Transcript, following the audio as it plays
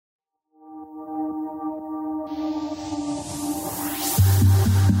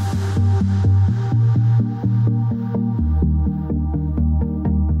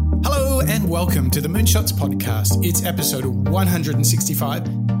Welcome to the Moonshots Podcast. It's episode 165.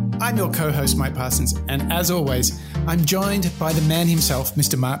 I'm your co-host, Mike Parsons, and as always, I'm joined by the man himself,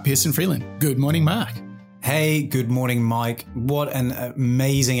 Mr. Mark Pearson Freeland. Good morning, Mark. Hey, good morning, Mike. What an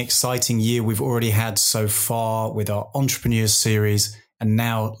amazing, exciting year we've already had so far with our Entrepreneurs series, and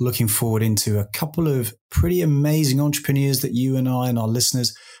now looking forward into a couple of pretty amazing entrepreneurs that you and I and our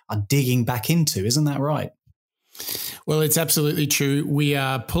listeners are digging back into. Isn't that right? Well, it's absolutely true. We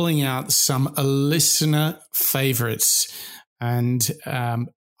are pulling out some listener favorites, and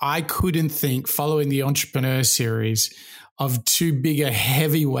I couldn't think, following the Entrepreneur series, of two bigger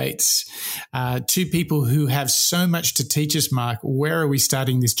heavyweights, two people who have so much to teach us. Mark, where are we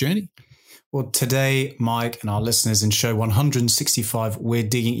starting this journey? Well, today, Mike and our listeners, in show 165, we're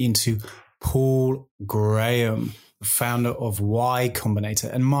digging into Paul Graham, the founder of Y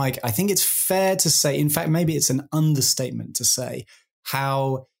Combinator. And Mike, I think it's fair to say, in fact, maybe it's an understatement to say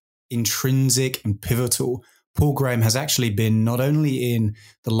how intrinsic and pivotal Paul Graham has actually been, not only in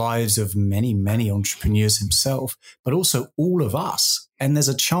the lives of many, many entrepreneurs himself, but also all of us. And there's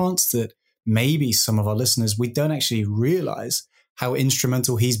a chance that maybe some of our listeners, we don't actually realize how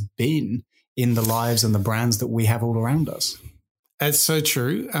instrumental he's been in the lives and the brands that we have all around us. That's so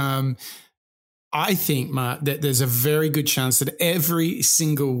true. I think, Mark, that there's a very good chance that every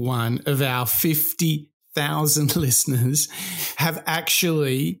single one of our 50,000 listeners are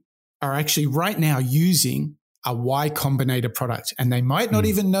actually right now using a Y Combinator product, and they might not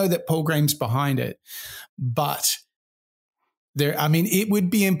even know that Paul Graham's behind it. But it would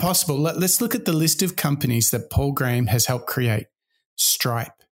be impossible. Let's look at the list of companies that Paul Graham has helped create: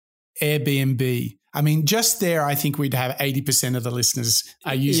 Stripe, Airbnb. Just there, I think we'd have 80% of the listeners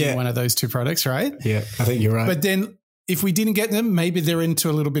are using one of those two products, right? Yeah, I think you're right. But then if we didn't get them, maybe they're into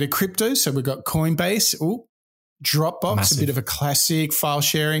a little bit of crypto. So we've got Coinbase, Dropbox, massive. A bit of a classic, file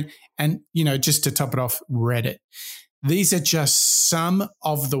sharing, and, just to top it off, Reddit. These are just some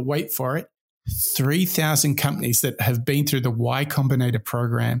of the, wait for it, 3,000 companies that have been through the Y Combinator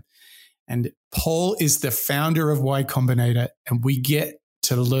program. And Paul is the founder of Y Combinator, and we get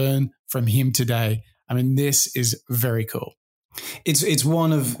to learn from him today. This is very cool. He's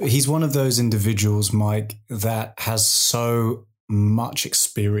one of those individuals, Mike, that has so much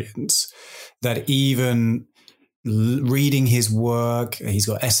experience that even reading his work, he's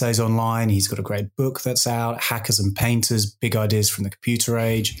got essays online, he's got a great book that's out, Hackers and Painters, Big Ideas from the Computer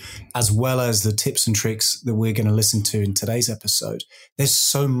Age, as well as the tips and tricks that we're going to listen to in today's episode. There's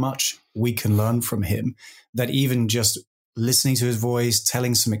so much we can learn from him that even just listening to his voice,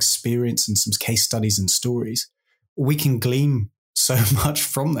 telling some experience and some case studies and stories, we can glean so much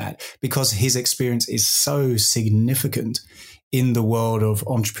from that because his experience is so significant in the world of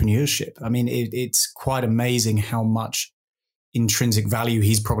entrepreneurship. It's quite amazing how much intrinsic value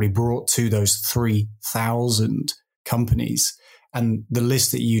he's probably brought to those 3,000 companies. And the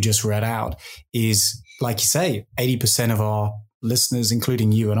list that you just read out is, like you say, 80% of our listeners,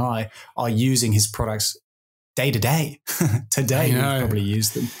 including you and I, are using his products day to day. Today, we probably use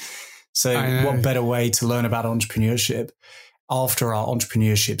them. So what better way to learn about entrepreneurship after our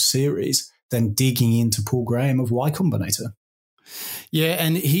entrepreneurship series than digging into Paul Graham of Y Combinator? Yeah,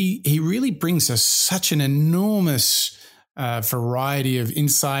 and he really brings us such an enormous variety of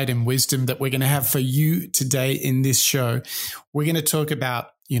insight and wisdom that we're going to have for you today in this show. We're going to talk about,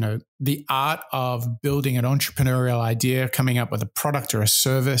 the art of building an entrepreneurial idea, coming up with a product or a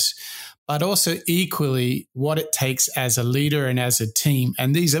service, but also equally what it takes as a leader and as a team.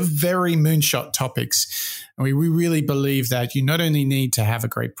 And these are very moonshot topics. And we really believe that you not only need to have a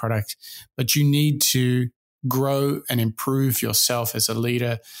great product, but you need to grow and improve yourself as a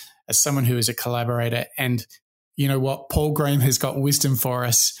leader, as someone who is a collaborator. And you know what? Paul Graham has got wisdom for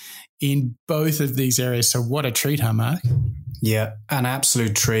us in both of these areas. So what a treat, huh, Mark? Yeah, an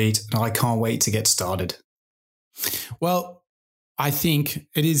absolute treat. I can't wait to get started. Well, I think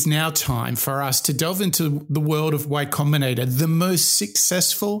it is now time for us to delve into the world of Y Combinator, the most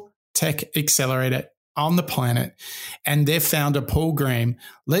successful tech accelerator on the planet, and their founder, Paul Graham.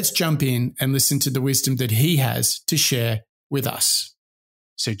 Let's jump in and listen to the wisdom that he has to share with us.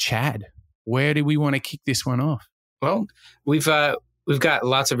 So, Chad, where do we want to kick this one off? Well, we've got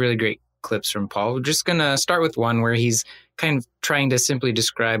lots of really great clips from Paul. We're just going to start with one where he's kind of trying to simply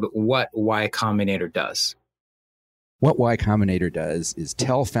describe what Y Combinator does. What Y Combinator does is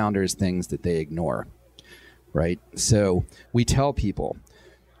tell founders things that they ignore, right? So we tell people,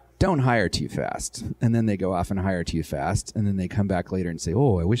 don't hire too fast. And then they go off and hire too fast. And then they come back later and say,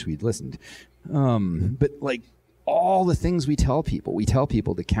 oh, I wish we'd listened. But like all the things we tell people the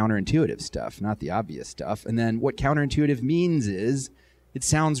counterintuitive stuff, not the obvious stuff. And then what counterintuitive means is it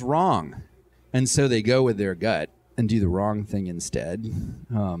sounds wrong. And so they go with their gut and do the wrong thing instead,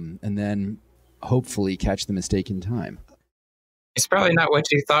 and then hopefully catch the mistake in time. It's probably not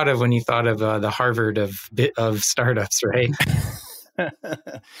what you thought of when you thought of the Harvard of startups, right?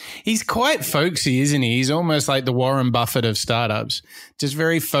 He's quite folksy, isn't he? He's almost like the Warren Buffett of startups, just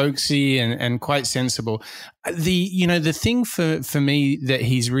very folksy and quite sensible. The thing for me that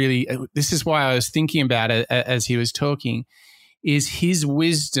he's really, this is why I was thinking about it as he was talking, is his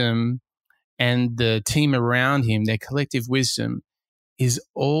wisdom and the team around him, their collective wisdom, is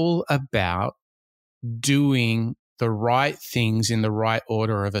all about doing the right things in the right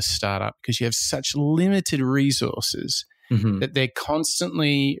order of a startup, because you have such limited resources that they're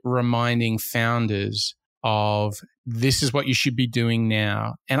constantly reminding founders of this is what you should be doing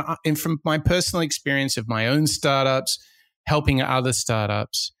now. And from my personal experience of my own startups, helping other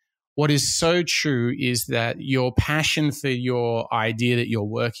startups, what is so true is that your passion for your idea that you're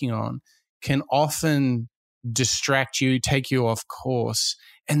working on can often distract you, take you off course.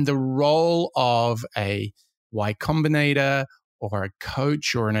 And the role of a Y Combinator or a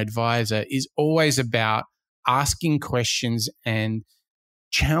coach or an advisor is always about asking questions and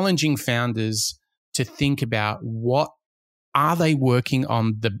challenging founders to think about what are they working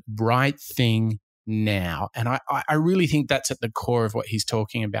on the right thing now. And I really think that's at the core of what he's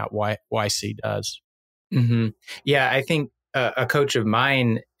talking about, why YC does. Mm-hmm. Yeah, I think a coach of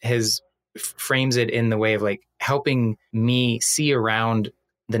mine frames it in the way of like helping me see around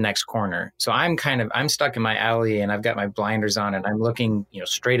the next corner. So I'm stuck in my alley and I've got my blinders on and I'm looking,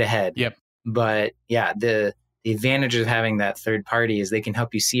 straight ahead. Yep. But yeah, the advantage of having that third party is they can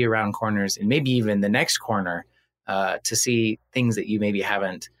help you see around corners and maybe even the next corner to see things that you maybe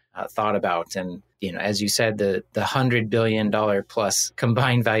haven't thought about. And, as you said, the $100 billion plus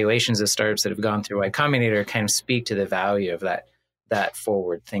combined valuations of startups that have gone through Y Combinator kind of speak to the value of that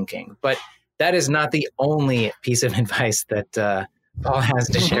forward thinking. But that is not the only piece of advice that Paul has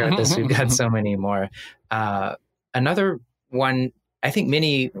to share with us. We've got so many more. Another one, I think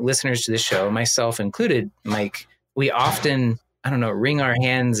many listeners to the show, myself included, Mike, we often, wring our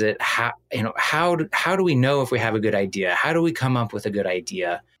hands at how do we know if we have a good idea? How do we come up with a good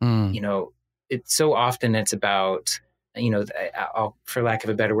idea? It's so often it's about, for lack of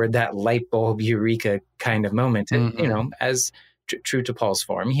a better word, that light bulb eureka kind of moment. And, as true to Paul's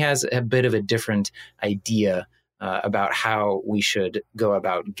form, he has a bit of a different idea about how we should go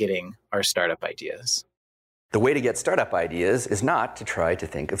about getting our startup ideas. The way to get startup ideas is not to try to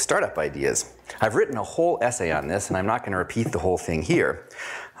think of startup ideas. I've written a whole essay on this, and I'm not going to repeat the whole thing here.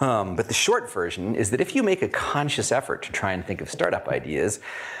 But the short version is that if you make a conscious effort to try and think of startup ideas,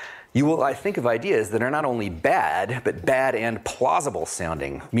 you will think of ideas that are not only bad, but bad and plausible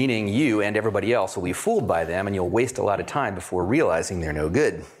sounding, meaning you and everybody else will be fooled by them, and you'll waste a lot of time before realizing they're no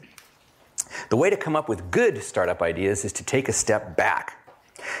good. The way to come up with good startup ideas is to take a step back.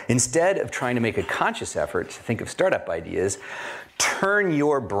 Instead of trying to make a conscious effort to think of startup ideas, turn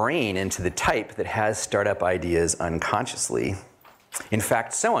your brain into the type that has startup ideas unconsciously. In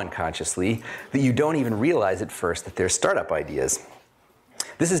fact, so unconsciously that you don't even realize at first that they're startup ideas.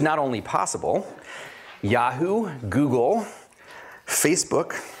 This is not only possible. Yahoo, Google,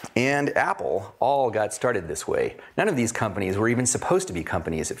 Facebook, and Apple all got started this way. None of these companies were even supposed to be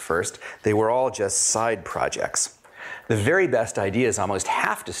companies at first. They were all just side projects. The very best ideas almost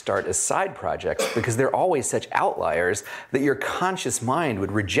have to start as side projects because they're always such outliers that your conscious mind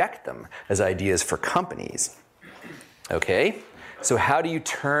would reject them as ideas for companies. Okay, so how do you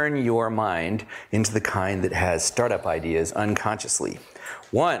turn your mind into the kind that has startup ideas unconsciously?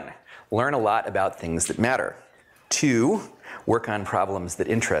 1, learn a lot about things that matter. 2, work on problems that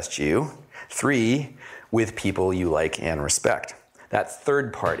interest you. 3, with people you like and respect. That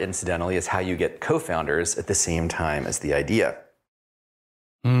third part, incidentally, is how you get co-founders at the same time as the idea.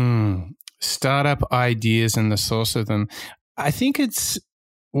 Startup ideas and the source of them. I think it's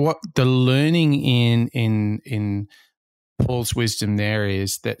what the learning in Paul's wisdom there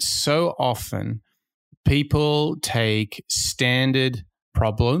is that so often people take standard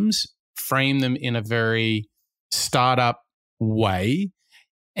problems, frame them in a very startup way,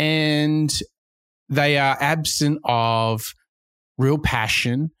 and they are absent of real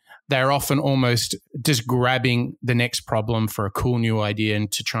passion. They're often almost just grabbing the next problem for a cool new idea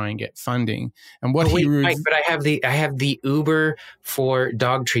and to try and get funding. And what Mike, but I have the Uber for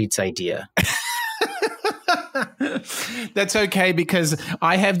dog treats idea. That's okay because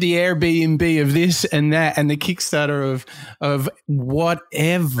I have the Airbnb of this and that and the Kickstarter of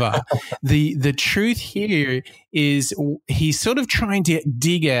whatever. The truth here is he's sort of trying to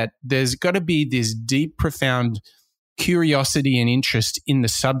dig at, there's got to be this deep, profound curiosity and interest in the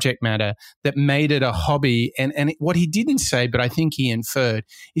subject matter that made it a hobby. And what he didn't say, but I think he inferred,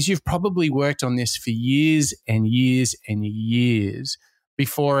 is you've probably worked on this for years and years and years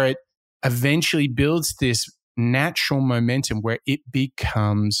before it eventually builds this natural momentum where it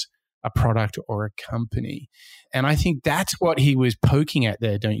becomes a product or a company. And I think that's what he was poking at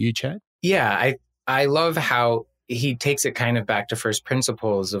there, don't you, Chad? Yeah, I love how he takes it kind of back to first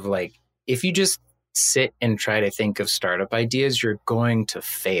principles of like, if you just sit and try to think of startup ideas, you're going to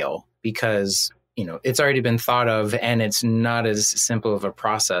fail because, you know, it's already been thought of and it's not as simple of a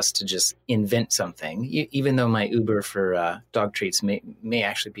process to just invent something, even though my Uber for dog treats may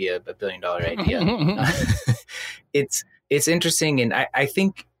actually be a $1 billion idea. It's interesting. And I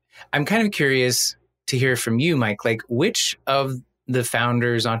think I'm kind of curious to hear from you, Mike, like which of the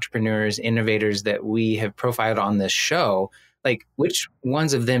founders, entrepreneurs, innovators that we have profiled on this show, like which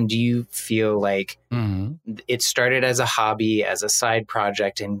ones of them do you feel like it started as a hobby, as a side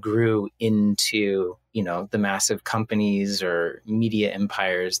project and grew into, you know, the massive companies or media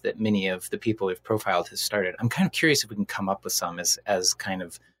empires that many of the people we've profiled have started? I'm kind of curious if we can come up with some as kind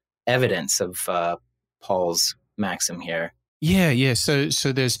of evidence of Paul's maxim here. Yeah. So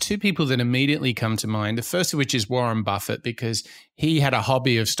there's two people that immediately come to mind. The first of which is Warren Buffett, because he had a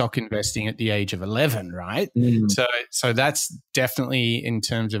hobby of stock investing at the age of 11, right? So that's definitely in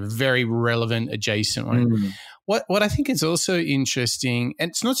terms of a very relevant adjacent one. What I think is also interesting, and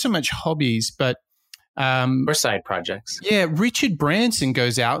it's not so much hobbies, but or side projects. Yeah, Richard Branson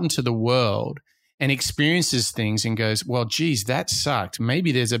goes out into the world and experiences things and goes, well, geez, that sucked.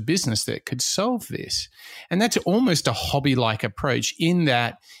 Maybe there's a business that could solve this. And that's almost a hobby-like approach in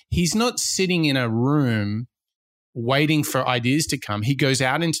that he's not sitting in a room waiting for ideas to come. He goes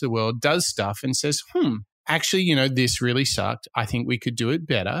out into the world, does stuff and says, actually, you know, this really sucked. I think we could do it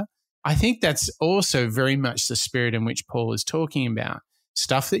better. I think that's also very much the spirit in which Paul is talking about.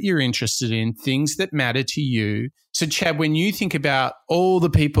 Stuff that you're interested in, things that matter to you. So, Chad, when you think about all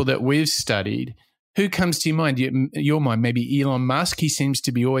the people that we've studied, who comes to your mind? Your mind, maybe Elon Musk. He seems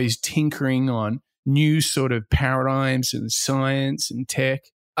to be always tinkering on new sort of paradigms and science and tech.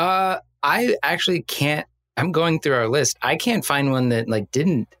 I actually can't. I'm going through our list. I can't find one that like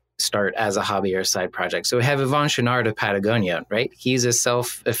didn't start as a hobby or a side project. So we have Yvon Chouinard of Patagonia, right? He's a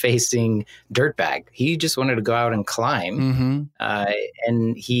self-effacing dirtbag. He just wanted to go out and climb,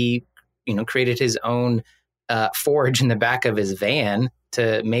 and he, you know, created his own forge in the back of his van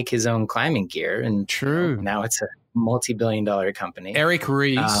to make his own climbing gear. And now it's a multi-billion-dollar company. Eric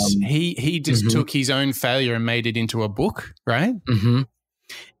Ries, he just took his own failure and made it into a book, right?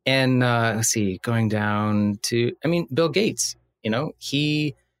 And let's see, going down to, Bill Gates, you know,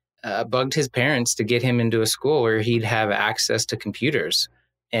 he bugged his parents to get him into a school where he'd have access to computers.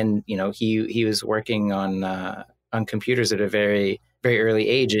 And, you know, he was working on computers at a very, very early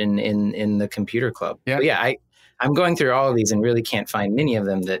age in the computer club. Yeah. But yeah, I'm going through all of these and really can't find many of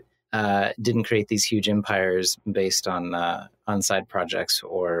them that didn't create these huge empires based on side projects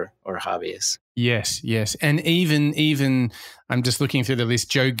or hobbies. Yes. And even I'm just looking through the list,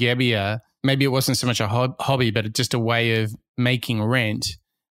 Joe Gebbia, maybe it wasn't so much a hobby, but just a way of making rent.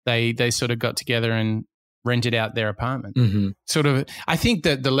 They sort of got together and rented out their apartment. Sort of, I think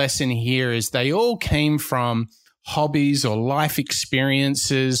that the lesson here is they all came from hobbies or life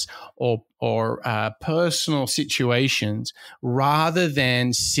experiences or personal situations rather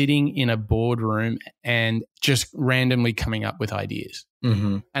than sitting in a boardroom and just randomly coming up with ideas.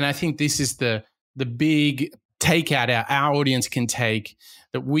 And I think this is the big takeout our audience can take,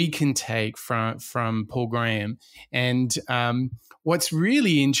 that we can take from Paul Graham. And what's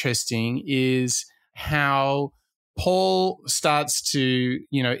really interesting is how Paul starts to,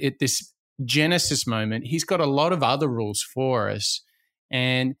 you know, at this Genesis moment, he's got a lot of other rules for us.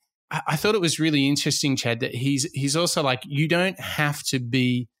 And I thought it was really interesting, Chad, that he's also like, you don't have to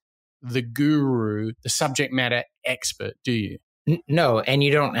be the guru, the subject matter expert, do you? No, and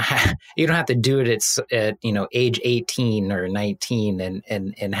you don't have to do it at you know, age 18 or 19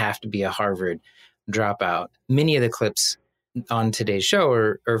 and have to be a Harvard dropout. Many of the clips on today's show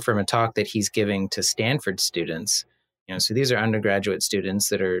are from a talk that he's giving to Stanford students. You know, so these are undergraduate students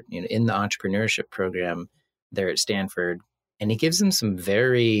that are, you know, in the entrepreneurship program there at Stanford, and he gives them some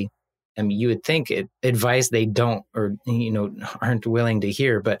very, you would think advice they don't, or, you know, aren't willing to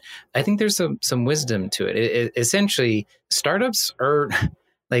hear, but I think there's some wisdom to it. Essentially, startups are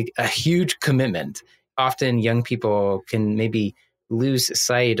like a huge commitment. Often young people can maybe lose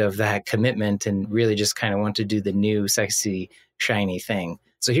sight of that commitment and really just kind of want to do the new, sexy, shiny thing.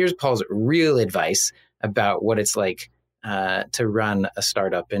 So here's Paul's real advice about what it's like to run a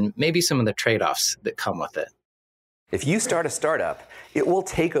startup and maybe some of the trade-offs that come with it. If you start a startup, it will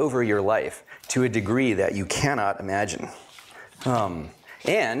take over your life to a degree that you cannot imagine.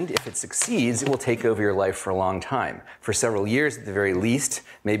 And if it succeeds, it will take over your life for a long time, for several years at the very least,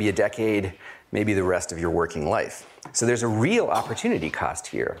 maybe a decade, maybe the rest of your working life. So there's a real opportunity cost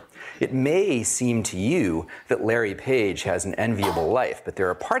here. It may seem to you that Larry Page has an enviable life, but there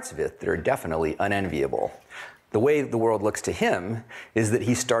are parts of it that are definitely unenviable. The way the world looks to him is that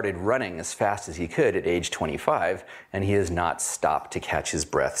he started running as fast as he could at age 25, and he has not stopped to catch his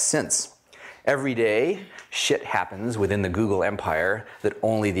breath since. Every day, shit happens within the Google empire that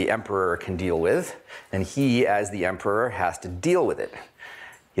only the emperor can deal with, and he, as the emperor, has to deal with it.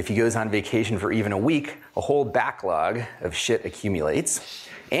 If he goes on vacation for even a week, a whole backlog of shit accumulates,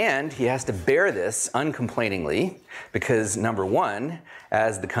 and he has to bear this uncomplainingly because, number one,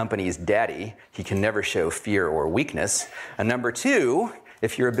 as the company's daddy, he can never show fear or weakness, and number two,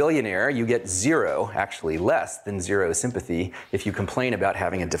 if you're a billionaire, you get zero, actually less than zero sympathy if you complain about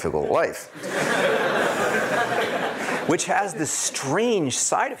having a difficult life. Which has this strange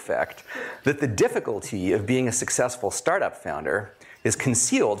side effect that the difficulty of being a successful startup founder is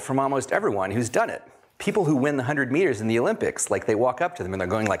concealed from almost everyone who's done it. People who win the 100 meters in the Olympics, like they walk up to them and they're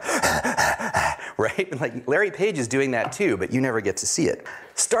going like, right? And like Larry Page is doing that too, but you never get to see it.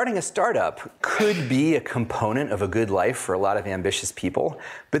 Starting a startup could be a component of a good life for a lot of ambitious people,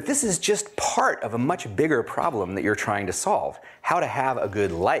 but this is just part of a much bigger problem that you're trying to solve, how to have a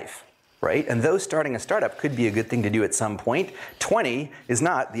good life, right? And though starting a startup could be a good thing to do at some point, 20 is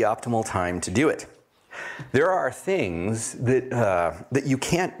not the optimal time to do it. There are things that you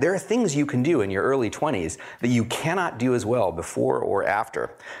can't, there are things you can do in your early 20s that you cannot do as well before or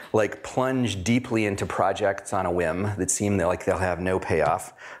after, like plunge deeply into projects on a whim that seem like they'll have no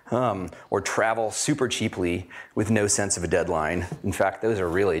payoff, or travel super cheaply with no sense of a deadline. In fact, those are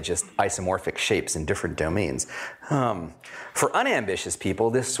really just isomorphic shapes in different domains. For unambitious people,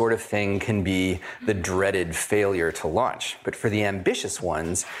 this sort of thing can be the dreaded failure to launch. But for the ambitious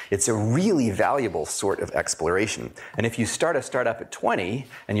ones, it's a really valuable sort of exploration. And if you start a startup at 20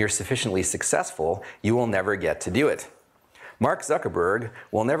 and you're sufficiently successful, you will never get to do it. Mark Zuckerberg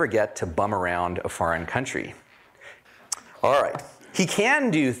will never get to bum around a foreign country. All right. He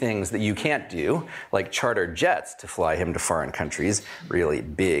can do things that you can't do, like charter jets to fly him to foreign countries, really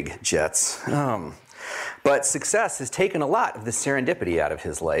big jets. But success has taken a lot of the serendipity out of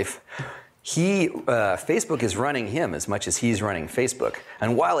his life. Facebook is running him as much as he's running Facebook.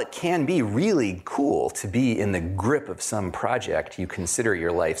 And while it can be really cool to be in the grip of some project you consider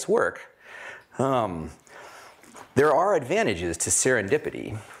your life's work, there are advantages to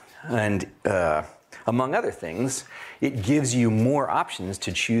serendipity. And among other things, it gives you more options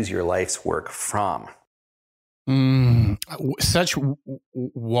to choose your life's work from. Such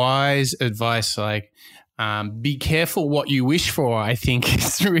wise advice, like be careful what you wish for, I think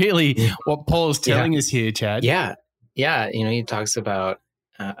is really what Paul's telling us here, Chad. Yeah. You know, he talks about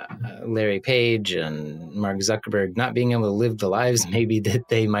Larry Page and Mark Zuckerberg not being able to live the lives maybe that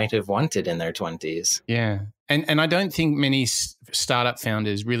they might have wanted in their 20s. Yeah. And I don't think many startup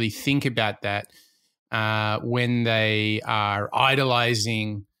founders really think about that when they are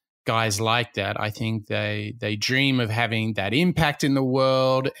idolizing guys like that. I think they dream of having that impact in the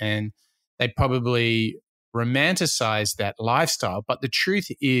world, and they probably romanticize that lifestyle. But the truth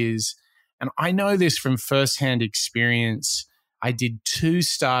is, and I know this from firsthand experience, I did 2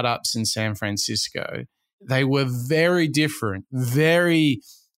 startups in San Francisco. They were very different,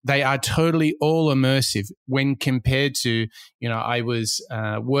 they are totally all immersive when compared to, you know, I was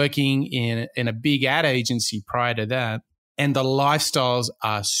working in a big ad agency prior to that, and the lifestyles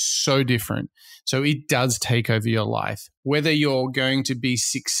are so different. So it does take over your life. Whether you're going to be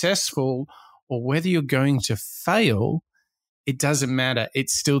successful or whether you're going to fail, it doesn't matter. It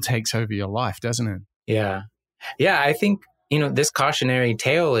still takes over your life, doesn't it? Yeah. I think, you know, this cautionary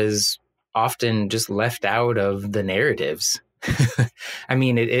tale is often just left out of the narratives. I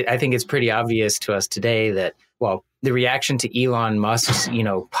mean, I think it's pretty obvious to us today that, well, the reaction to Elon Musk's, you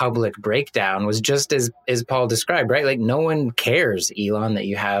know, public breakdown was just as Paul described, right? Like, no one cares, Elon, that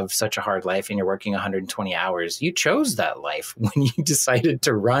you have such a hard life and you're working 120 hours. You chose that life when you decided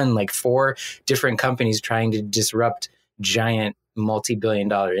to run like 4 different companies trying to disrupt giant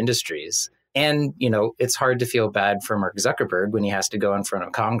multi-billion-dollar industries. And, you know, it's hard to feel bad for Mark Zuckerberg when he has to go in front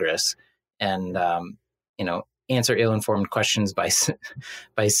of Congress and, you know, answer ill-informed questions by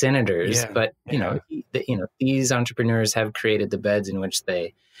senators. Yeah. But, you know, these entrepreneurs have created the beds in which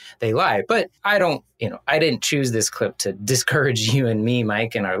they lie. But I didn't choose this clip to discourage you and me,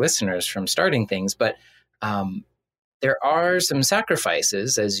 Mike, and our listeners from starting things. But there are some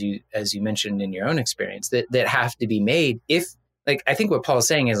sacrifices, as you mentioned in your own experience, that have to be made. If, like, I think what Paul's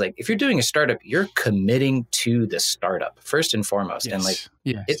saying is, like, if you're doing a startup, you're committing to the startup first and foremost. Yes. And like,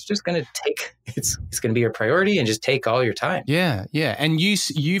 yes. it's just going to take, it's going to be your priority and just take all your time. Yeah. Yeah. And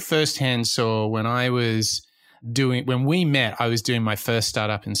you firsthand saw when we met, I was doing my first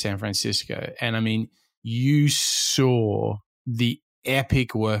startup in San Francisco. And I mean, you saw the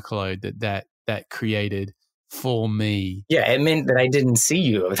epic workload that created for me. Yeah, it meant that I didn't see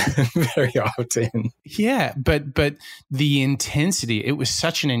you very often. Yeah, but the intensity, it was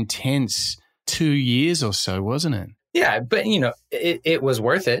such an intense 2 years or so, wasn't it? Yeah, but it was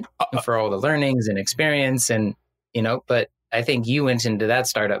worth it for all the learnings and experience, and but I think you went into that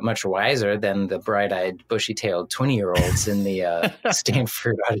startup much wiser than the bright-eyed, bushy-tailed 20-year-olds in the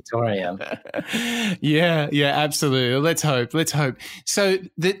Stanford auditorium. Yeah, absolutely. Let's hope. So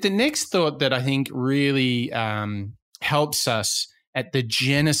the next thought that I think really helps us at the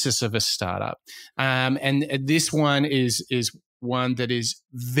genesis of a startup, and this one is one that is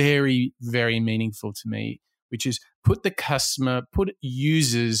very, very meaningful to me, which is put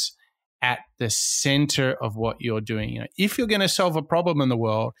users at the center of what you're doing. If you're going to solve a problem in the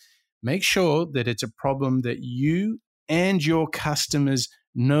world, make sure that it's a problem that you and your customers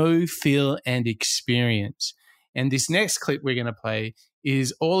know, feel, and experience. And this next clip we're going to play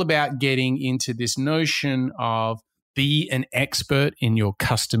is all about getting into this notion of be an expert in your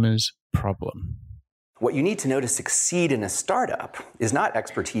customer's problem. What you need to know to succeed in a startup is not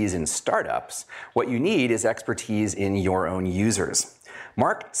expertise in startups. What you need is expertise in your own users.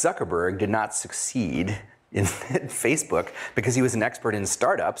 Mark Zuckerberg did not succeed in Facebook because he was an expert in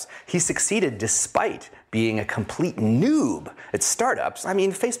startups. He succeeded despite being a complete noob at startups. I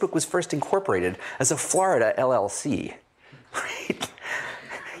mean, Facebook was first incorporated as a Florida LLC. Right?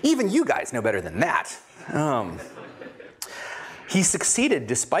 Even you guys know better than that. He succeeded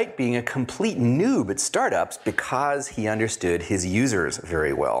despite being a complete noob at startups because he understood his users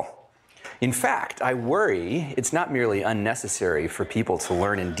very well. In fact, I worry it's not merely unnecessary for people to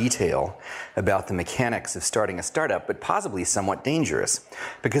learn in detail about the mechanics of starting a startup, but possibly somewhat dangerous.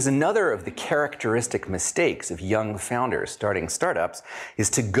 Because another of the characteristic mistakes of young founders starting startups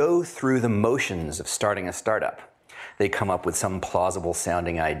is to go through the motions of starting a startup. They come up with some plausible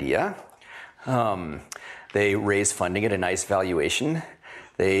sounding idea. They raise funding at a nice valuation.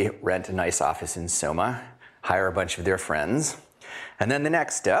 They rent a nice office in Soma, hire a bunch of their friends. And then the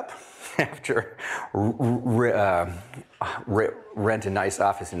next step, after rent a nice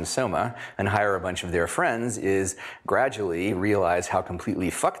office in Soma and hire a bunch of their friends, is gradually realize how completely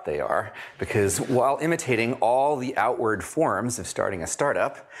fucked they are, because while imitating all the outward forms of starting a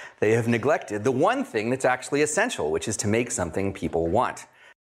startup, they have neglected the one thing that's actually essential, which is to make something people want.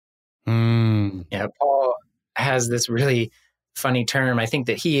 Yeah, Paul has this really funny term, I think,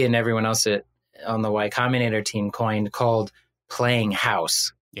 that he and everyone else on the Y Combinator team coined, called playing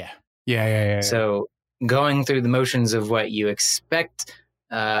house. Yeah. So going through the motions of what you expect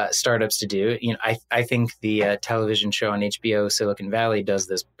startups to do, I think the television show on HBO, Silicon Valley, does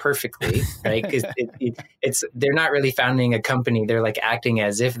this perfectly, right? Because they're not really founding a company; they're like acting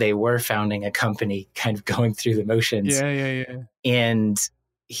as if they were founding a company, kind of going through the motions. Yeah. And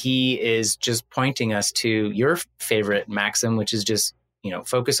he is just pointing us to your favorite maxim, which is just,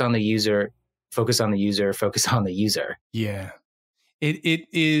 focus on the user, focus on the user, focus on the user. Yeah. It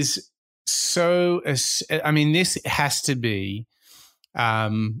is so, I mean, this has to be,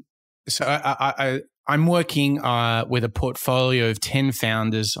 so I'm working with a portfolio of 10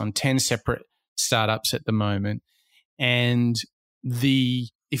 founders on 10 separate startups at the moment. And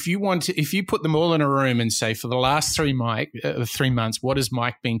if you put them all in a room and say, for the last 3 months, what has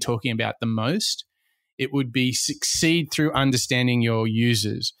Mike been talking about the most? It would be succeed through understanding your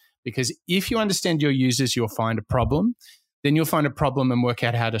users. Because if you understand your users, you'll find a problem. Then you'll find a problem and work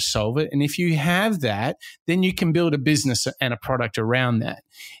out how to solve it. And if you have that, then you can build a business and a product around that.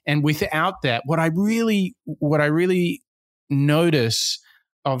 And without that, what I really notice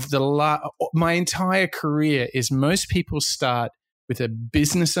of my entire career is most people start with a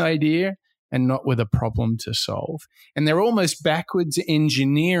business idea and not with a problem to solve. And they're almost backwards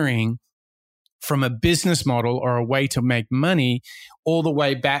engineering from a business model or a way to make money all the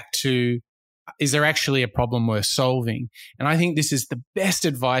way back to, is there actually a problem worth solving? And I think this is the best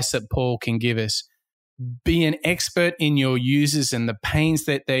advice that Paul can give us. Be an expert in your users and the pains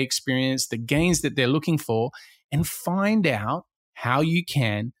that they experience, the gains that they're looking for, and find out how you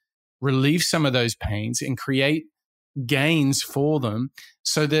can relieve some of those pains and create gains for them,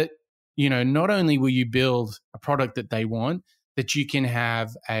 so that, not only will you build a product that they want, that you can have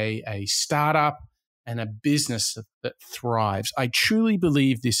a startup and a business that thrives. I truly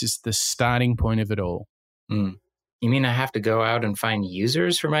believe this is the starting point of it all. Mm. You mean I have to go out and find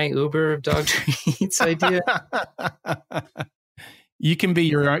users for my Uber of dog treats idea? You can be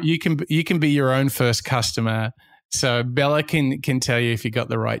your own, you can be your own first customer. So Bella can tell you if you got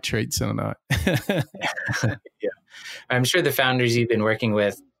the right treats or not. Yeah. I'm sure the founders you've been working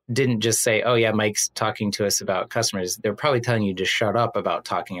with didn't just say, oh yeah, Mike's talking to us about customers. They're probably telling you to shut up about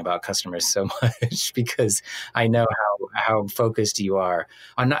talking about customers so much, because I know how focused you are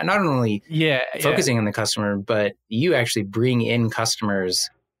on not only focusing on the customer, but you actually bring in customers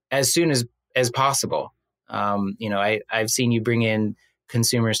as soon as possible. I've seen you bring in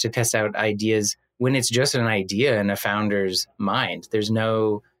consumers to test out ideas when it's just an idea in a founder's mind. There's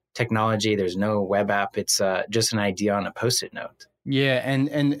no technology, there's no web app. It's just an idea on a Post-it note. Yeah,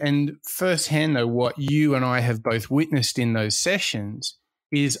 and firsthand though, what you and I have both witnessed in those sessions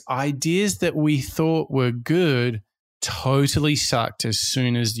is ideas that we thought were good totally sucked as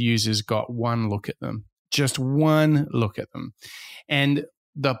soon as users got one look at them, just one look at them. And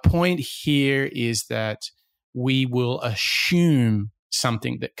the point here is that we will assume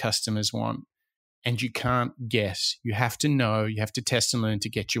something that customers want, and you can't guess. You have to know, you have to test and learn to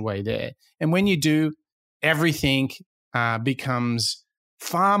get your way there. And when you do, everything becomes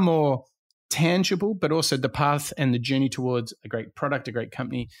far more tangible, but also the path and the journey towards a great product, a great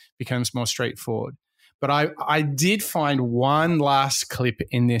company becomes more straightforward. But I did find one last clip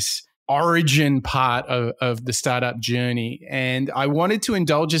in this origin part of the startup journey, and I wanted to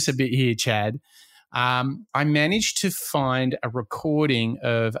indulge us a bit here, Chad. I managed to find a recording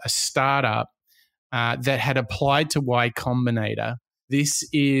of a startup that had applied to Y Combinator. This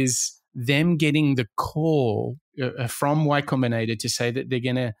is them getting the call from Y Combinator to say that they're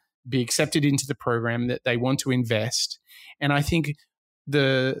going to be accepted into the program, that they want to invest. And I think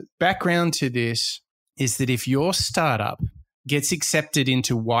the background to this is that if your startup gets accepted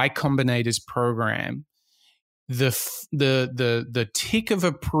into Y Combinator's program, the tick of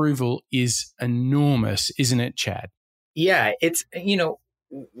approval is enormous, isn't it, Chad? Yeah, it's,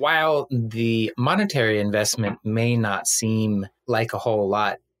 while the monetary investment may not seem like a whole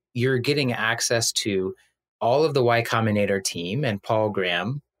lot, you're getting access to all of the Y Combinator team and Paul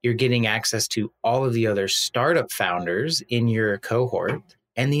Graham. You're getting access to all of the other startup founders in your cohort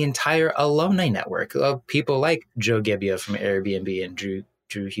and the entire alumni network of people like Joe Gebbia from Airbnb and Drew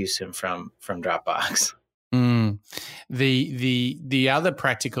Houston from Dropbox. The other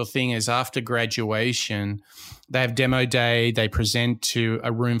practical thing is after graduation, they have demo day, they present to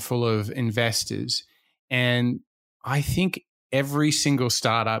a room full of investors. And I think every single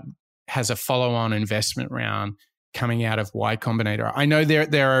startup has a follow-on investment round coming out of Y Combinator. I know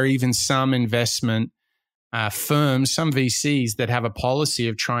there are even some investment firms, some VCs that have a policy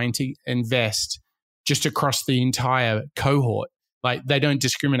of trying to invest just across the entire cohort. Like they don't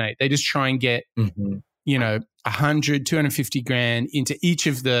discriminate. They just try and get, 100, 250 grand into each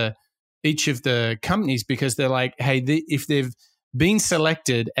of the companies, because they're like, hey, if they've been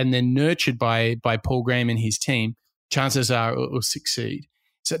selected and then nurtured by Paul Graham and his team, chances are it will succeed.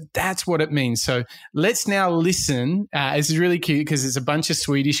 So that's what it means. So let's now listen. This is really cute because it's a bunch of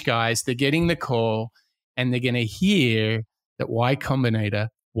Swedish guys. They're getting the call and they're going to hear that Y Combinator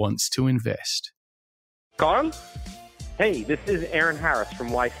wants to invest. Carl? Hey, this is Aaron Harris from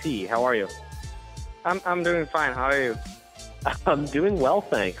YC. How are you? I'm doing fine. How are you? I'm doing well,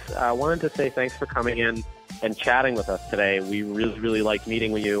 thanks. I wanted to say thanks for coming in and chatting with us today. We really, really liked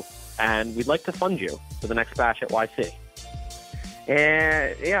meeting with you, and we'd like to fund you for the next batch at YC.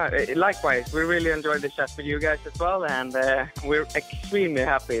 Yeah, likewise. We really enjoyed the chat with you guys as well, and we're extremely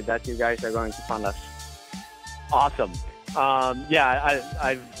happy that you guys are going to fund us. Awesome.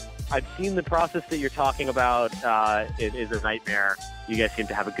 I've seen the process that you're talking about. It is a nightmare. You guys seem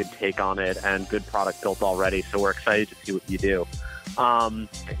to have a good take on it and good product built already, so we're excited to see what you do. A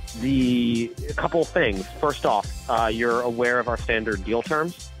couple of things. First off, you're aware of our standard deal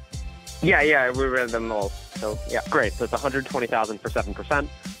terms? Yeah, we read them all. So, yeah. Great. So it's $120,000 for 7%.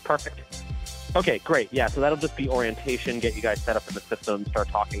 Perfect. Okay, great. Yeah, so that'll just be orientation, get you guys set up in the system, start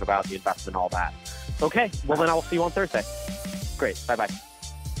talking about the investment, all that. Okay, well then I will see you on Thursday. Great. Bye-bye.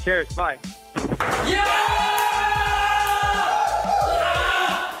 Cheers. Bye.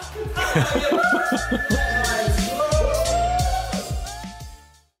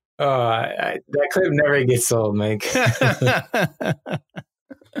 That clip never gets old, Mike.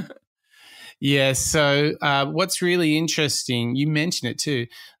 Yeah. So what's really interesting, you mentioned it too,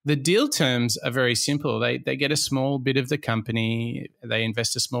 the deal terms are very simple. They get a small bit of the company, they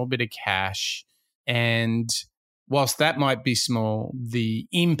invest a small bit of cash, and whilst that might be small, the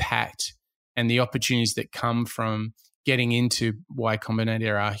impact and the opportunities that come from getting into Y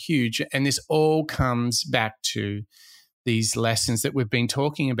Combinator are huge. And this all comes back to these lessons that we've been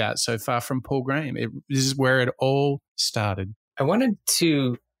talking about so far from Paul Graham. This is where it all started. I wanted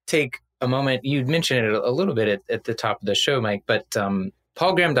to take a moment. You mentioned it a little bit at the top of the show, Mike, but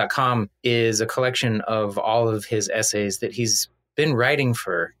paulgraham.com is a collection of all of his essays that he's been writing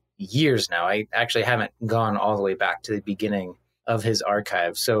for years now. I actually haven't gone all the way back to the beginning of his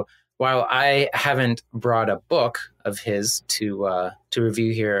archive. So while I haven't brought a book of his to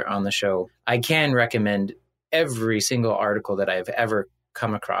review here on the show, I can recommend every single article that I've ever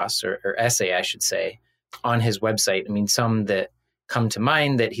come across, or essay, I should say, on his website. I mean, some that come to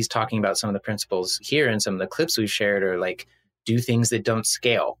mind that he's talking about some of the principles here, and some of the clips we've shared are like, do things that don't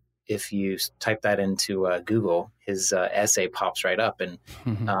scale. If you type that into Google, his essay pops right up. And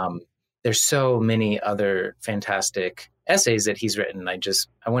there's so many other fantastic essays that he's written.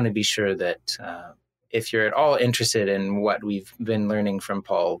 I want to be sure that if you're at all interested in what we've been learning from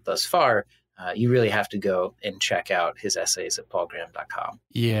Paul thus far, you really have to go and check out his essays at paulgraham.com.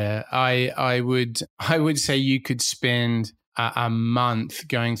 Yeah, I would say you could spend a month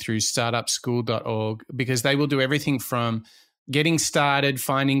going through startupschool.org, because they will do everything from getting started,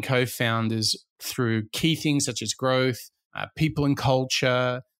 finding co-founders, through key things such as growth, people and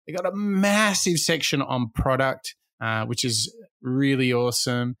culture. They got a massive section on product, which is really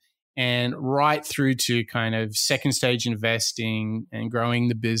awesome, and right through to kind of second stage investing and growing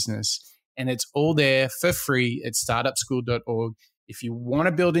the business. And it's all there for free at startupschool.org. If you want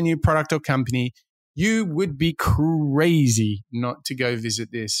to build a new product or company, you would be crazy not to go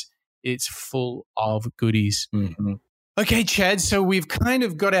visit this. It's full of goodies. Mm-hmm. Okay, Chad, so we've kind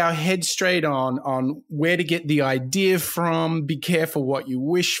of got our head straight on where to get the idea from. Be careful what you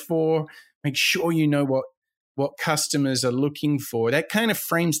wish for. Make sure you know what customers are looking for. That kind of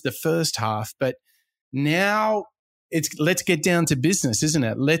frames the first half, but now let's get down to business, isn't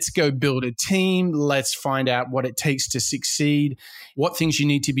it? Let's go build a team. Let's find out what it takes to succeed, what things you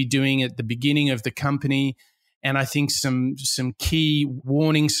need to be doing at the beginning of the company. And I think some key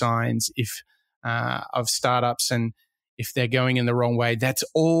warning signs of startups, and if they're going in the wrong way. That's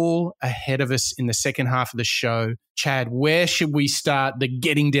all ahead of us in the second half of the show. Chad, where should we start the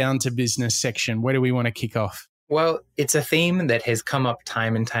getting down to business section? Where do we want to kick off? Well, it's a theme that has come up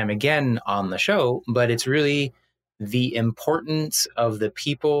time and time again on the show, but it's really the importance of the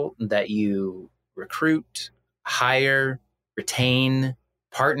people that you recruit, hire, retain,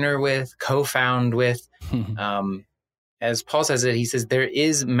 partner with, co-found with. As Paul says it, he says, there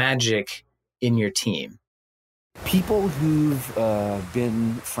is magic in your team. People who've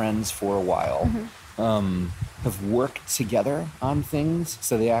been friends for a while have worked together on things,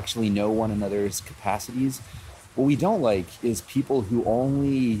 so they actually know one another's capacities. What we don't like is people who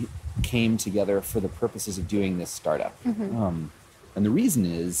only came together for the purposes of doing this startup. And the reason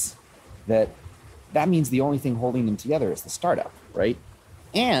is that means the only thing holding them together is the startup, right?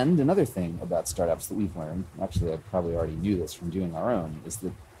 And another thing about startups that we've learned, actually I probably already knew this from doing our own, is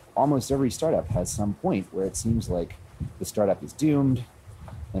that almost every startup has some point where it seems like the startup is doomed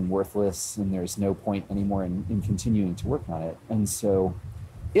and worthless, and there's no point anymore in continuing to work on it. And so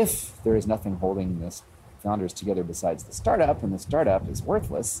if there is nothing holding this founders together besides the startup, and the startup is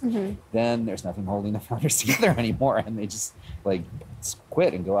worthless, then there's nothing holding the founders together anymore, and they just like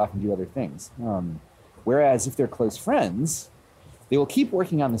quit and go off and do other things. Whereas if they're close friends, they will keep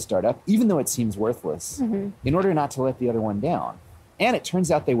working on the startup, even though it seems worthless, in order not to let the other one down. And it turns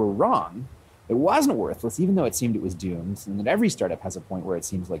out they were wrong. It wasn't worthless, even though it seemed it was doomed, and that every startup has a point where it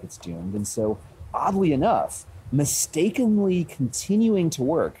seems like it's doomed. And so, oddly enough, mistakenly continuing to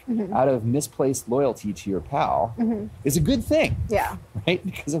work out of misplaced loyalty to your pal is a good thing. Yeah. Right?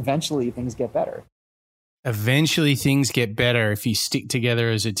 Because eventually things get better. Eventually things get better if you stick together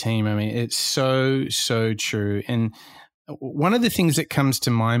as a team. I mean, it's so, so true. And one of the things that comes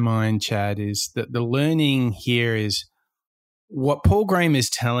to my mind, Chad, is that the learning here is what Paul Graham is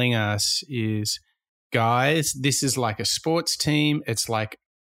telling us is, guys, this is like a sports team. It's like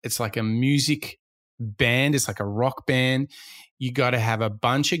a music band. It's like a rock band. You got to have a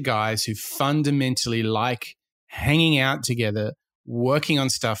bunch of guys who fundamentally like hanging out together, working on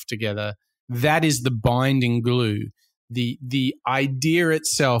stuff together. That is the binding glue. The idea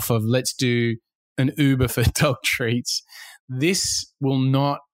itself of let's do an Uber for dog treats, this will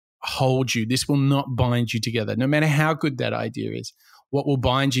not hold you. This will not bind you together, no matter how good that idea is. What will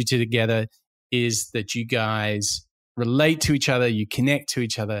bind you together is that you guys relate to each other, you connect to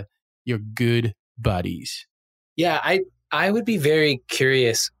each other, you're good buddies. Yeah, I would be very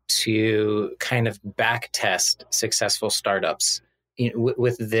curious to kind of back test successful startups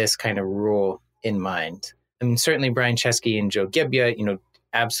with this kind of rule in mind. I mean, certainly Brian Chesky and Joe Gebbia,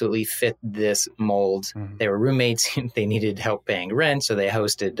 absolutely fit this mold. Mm-hmm. They were roommates. They needed help paying rent, so they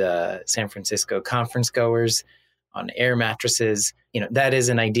hosted San Francisco conference goers on air mattresses. That is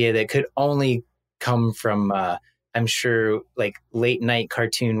an idea that could only come from, I'm sure, like late night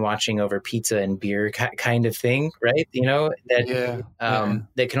cartoon watching over pizza and beer kind of thing, right?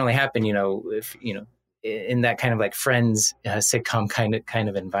 That can only happen, if in that kind of like Friends sitcom kind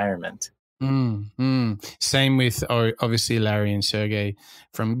of environment. Same with obviously Larry and Sergey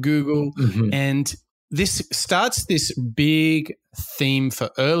from Google. Mm-hmm. And this starts this big theme for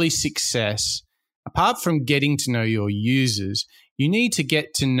early success. Apart from getting to know your users, you need to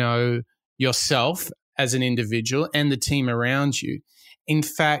get to know yourself as an individual and the team around you. In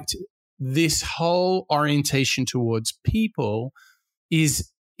fact, this whole orientation towards people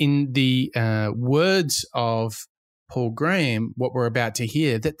is, in the words of Paul Graham, what we're about to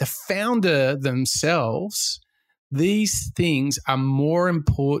hear, that the founder themselves, these things are more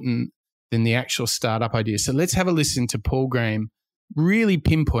important than the actual startup idea. So let's have a listen to Paul Graham really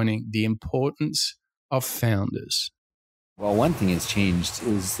pinpointing the importance of founders. Well, one thing that's changed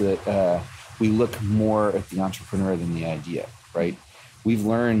is that we look more at the entrepreneur than the idea, right? We've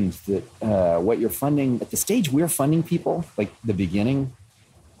learned that what you're funding, at the stage we're funding people, like the beginning,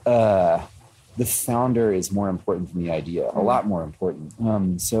 the founder is more important than the idea, a lot more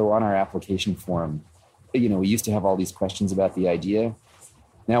important. So on our application form, we used to have all these questions about the idea.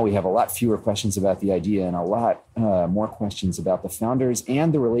 Now we have a lot fewer questions about the idea and a lot more questions about the founders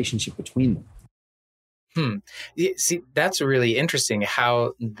and the relationship between them. See, that's really interesting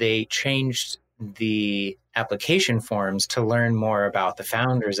how they changed the application forms to learn more about the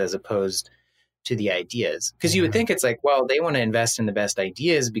founders as opposed to the ideas. Because you would think it's like, well, they want to invest in the best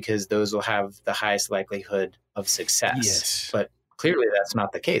ideas because those will have the highest likelihood of success. Yes. But clearly that's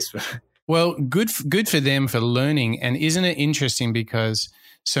not the case. Well, good for them for learning. And isn't it interesting, because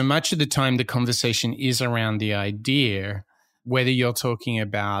so much of the time the conversation is around the idea, whether you're talking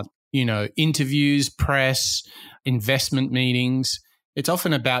about, interviews, press, investment meetings, it's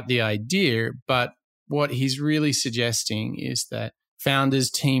often about the idea. But what he's really suggesting is that founders,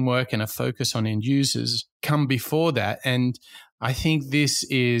 teamwork, and a focus on end users come before that. And I think this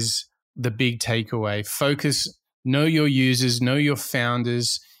is the big takeaway. Focus, know your users, know your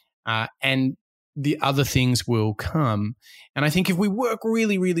founders, and the other things will come. And I think if we work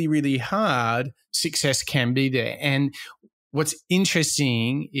really, really, really hard, success can be there. And what's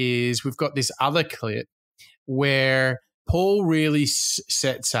interesting is we've got this other clip where Paul really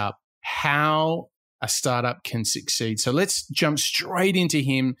sets up how a startup can succeed. So let's jump straight into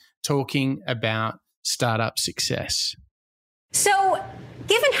him talking about startup success. So,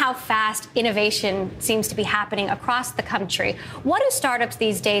 given how fast innovation seems to be happening across the country, what do startups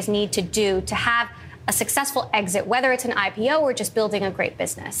these days need to do to have a successful exit, whether it's an IPO or just building a great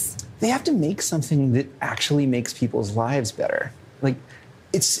business? They have to make something that actually makes people's lives better. Like,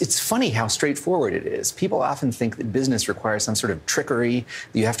 it's funny how straightforward it is. People often think that business requires some sort of trickery,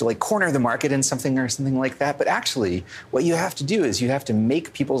 that you have to corner the market in something or something like that. But actually, what you have to do is you have to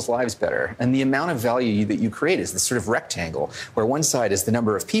make people's lives better. And the amount of value that you create is this sort of rectangle, where one side is the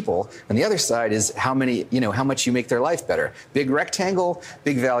number of people, and the other side is how much you make their life better. Big rectangle,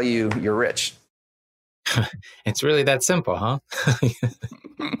 big value, you're rich. It's really that simple, huh?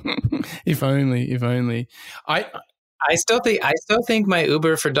 If only. I still think my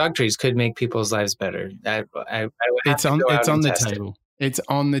Uber for dog treats could make people's lives better. It's on the table. It's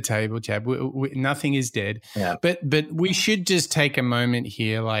on the table, Chad. Nothing is dead. Yeah. But we should just take a moment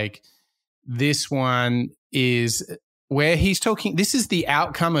here. Like, this one is where he's talking. This is the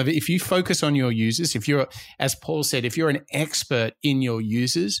outcome of it. If you focus on your users, if you're, as Paul said, if you're an expert in your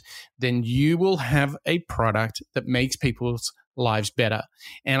users, then you will have a product that makes people's lives better.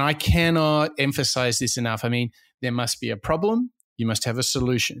 And I cannot emphasize this enough. I mean, there must be a problem. You must have a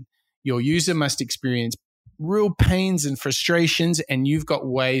solution. Your user must experience real pains and frustrations, and you've got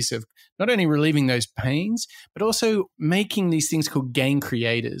ways of not only relieving those pains, but also making these things called game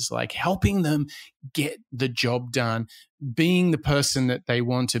creators, like helping them get the job done, being the person that they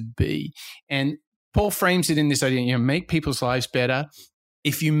want to be. And Paul frames it in this idea, make people's lives better.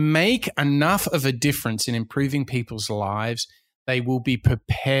 If you make enough of a difference in improving people's lives, they will be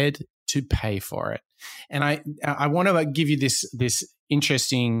prepared to pay for it. And I want to give you this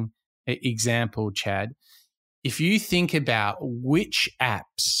interesting example, Chad. If you think about which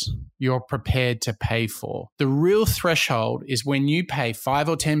apps you're prepared to pay for, the real threshold is when you pay $5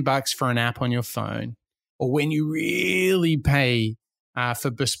 or $10 for an app on your phone, or when you really pay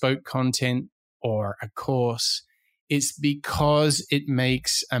for bespoke content or a course. it's because it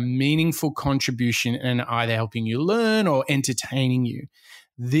makes a meaningful contribution and either helping you learn or entertaining you.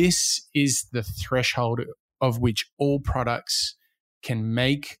 This is the threshold of which all products can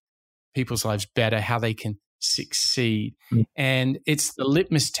make people's lives better, how they can succeed. And it's the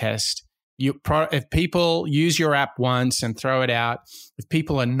litmus test. If people use your app once and throw it out, if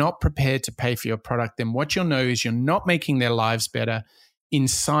people are not prepared to pay for your product, then what you'll know is you're not making their lives better.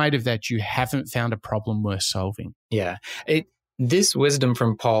 Inside of that, you haven't found a problem worth solving. Yeah. This wisdom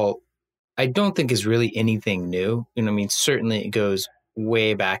from Paul, I don't think is really anything new. I mean, certainly it goes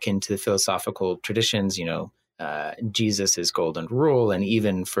way back into the philosophical traditions, Jesus' golden rule, and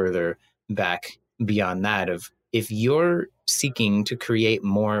even further back beyond that of if you're seeking to create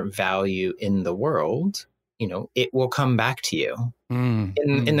more value in the world, it will come back to you.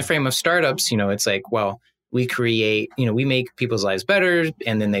 In the frame of startups, it's like, well, we create, we make people's lives better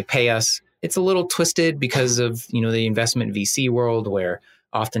and then they pay us. It's a little twisted because of, the investment VC world where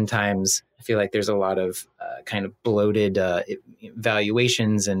oftentimes I feel like there's a lot of kind of bloated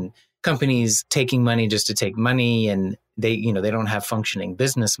valuations and companies taking money just to take money, and they don't have functioning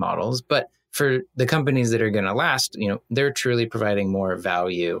business models. But for the companies that are going to last, they're truly providing more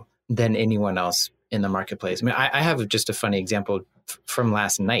value than anyone else in the marketplace. I mean, I have just a funny example from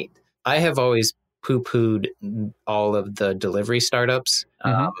last night. I have always poo-pooed all of the delivery startups.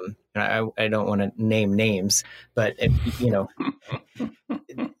 I don't want to name names, but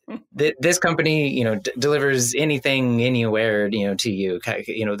this company, delivers anything, anywhere, to you,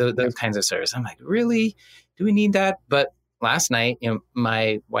 those kinds of service. I'm like, really? Do we need that? But last night,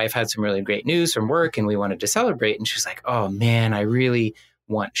 my wife had some really great news from work and we wanted to celebrate. And she's like, oh man, I really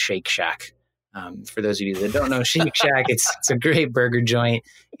want Shake Shack. For those of you that don't know, Shake Shack, it's a great burger joint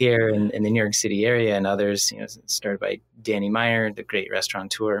here in the New York City area and others. It's started by Danny Meyer, the great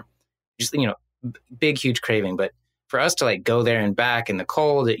restaurateur. Just big, huge craving. But for us to go there and back in the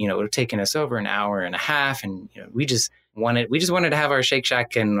cold, it would have taken us over an hour and a half, and we just wanted to have our Shake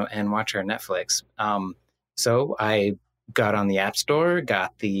Shack and watch our Netflix. So I got on the App Store,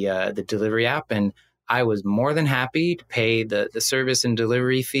 got the delivery app, and I was more than happy to pay the service and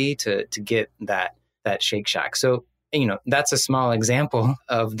delivery fee to get that Shake Shack. So, that's a small example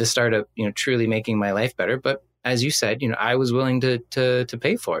of the startup, truly making my life better. But as you said, I was willing to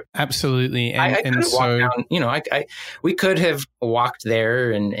pay for it. Absolutely. We could have walked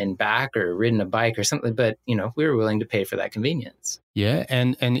there and back or ridden a bike or something, but, we were willing to pay for that convenience. Yeah.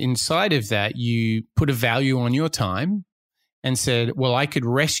 And inside of that, you put a value on your time and said, well, I could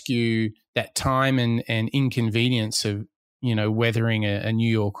rescue that time and inconvenience of, weathering a New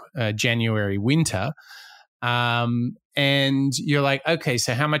York January winter. And you're like, okay,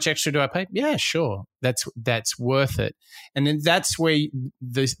 so how much extra do I pay? Yeah, sure. That's worth it. And then that's where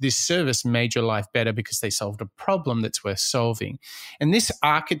this service made your life better because they solved a problem that's worth solving. And this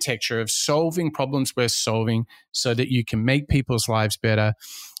architecture of solving problems worth solving so that you can make people's lives better,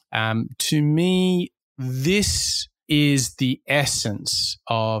 to me, this is the essence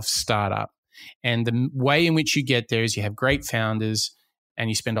of startup. And the way in which you get there is you have great founders and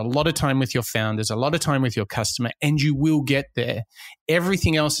you spend a lot of time with your founders, a lot of time with your customer, and you will get there.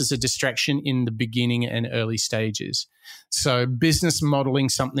 Everything else is a distraction in the beginning and early stages. So business modeling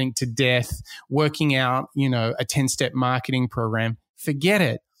something to death, working out, a 10-step marketing program, forget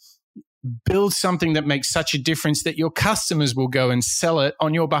it. Build something that makes such a difference that your customers will go and sell it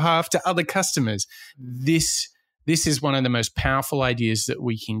on your behalf to other customers. This is one of the most powerful ideas that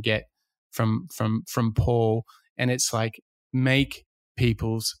we can get from Paul. And it's like, make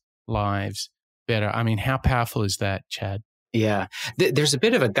people's lives better. I mean, how powerful is that, Chad? Yeah. There's a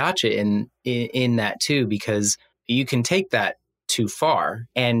bit of a gotcha in that too, because you can take that too far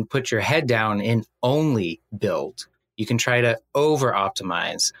and put your head down and only build. You can try to over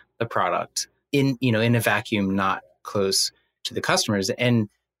optimize the product in a vacuum, not close to the customers. And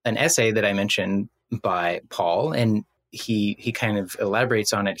an essay that I mentioned by Paul, and he kind of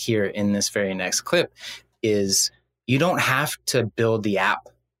elaborates on it here in this very next clip, is you don't have to build the app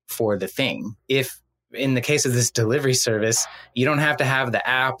for the thing. If in the case of this delivery service, you don't have to have the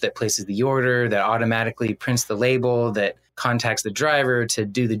app that places the order, that automatically prints the label, that contacts the driver to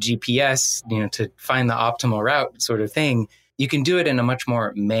do the GPS, to find the optimal route sort of thing. You can do it in a much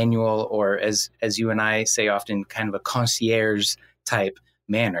more manual, or as you and I say often, kind of a concierge type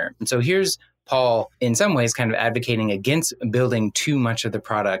manner. And so here's Paul, in some ways, kind of advocating against building too much of the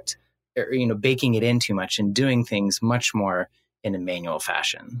product, or, baking it in too much and doing things much more in a manual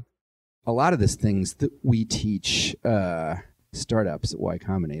fashion. A lot of these things that we teach startups at Y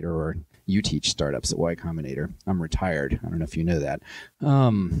Combinator, or you teach startups at Y Combinator. I'm retired. I don't know if you know that.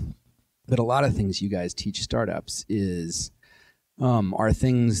 But a lot of things you guys teach startups are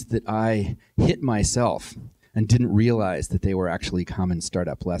things that I hit myself and didn't realize that they were actually common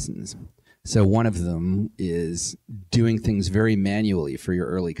startup lessons. So one of them is doing things very manually for your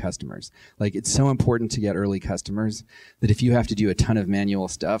early customers. Like, it's so important to get early customers that if you have to do a ton of manual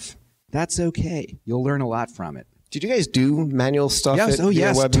stuff, that's okay. You'll learn a lot from it. Did you guys do manual stuff? Yes. At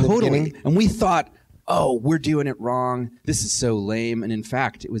Yes, Web totally. And we thought, oh, we're doing it wrong. This is so lame. And in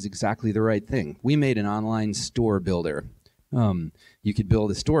fact, it was exactly the right thing. We made an online store builder. You could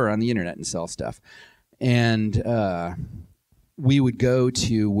build a store on the internet and sell stuff. And we would go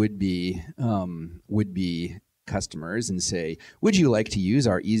to would-be customers and say, would you like to use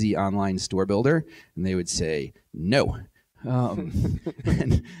our easy online store builder? And they would say, no.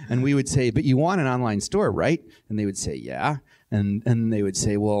 And we would say, but you want an online store, right? And they would say, yeah. And they would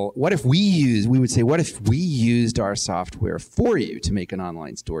say, well, what if we used our software for you to make an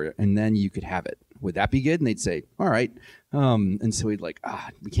online store, and then you could have it? Would that be good? And they'd say, all right. And so we'd like,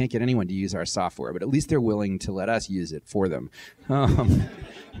 we can't get anyone to use our software, but at least they're willing to let us use it for them.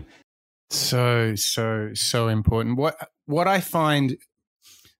 So important. What I find,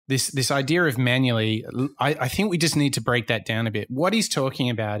 this idea of manually, I think we just need to break that down a bit. What he's talking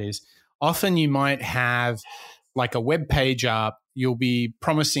about is often you might have like a web page up, you'll be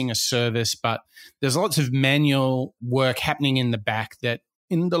promising a service, but there's lots of manual work happening in the back that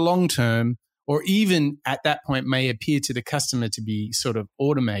in the long term, or even at that point, may appear to the customer to be sort of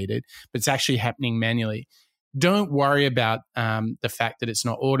automated, but it's actually happening manually. Don't worry about the fact that it's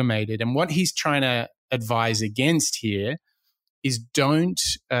not automated. And what he's trying to advise against here is don't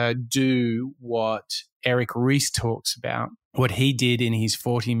do what Eric Ries talks about, what he did in his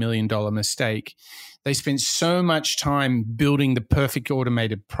 $40 million mistake. They spent so much time building the perfect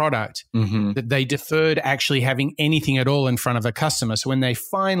automated product that they deferred actually having anything at all in front of a customer. So when they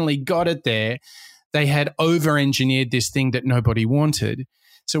finally got it there, they had over-engineered this thing that nobody wanted.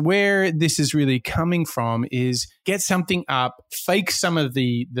 So where this is really coming from is get something up, fake some of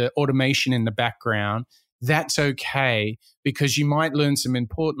the automation in the background. That's okay, because you might learn some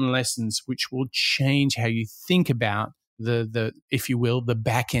important lessons which will change how you think about the if you will, the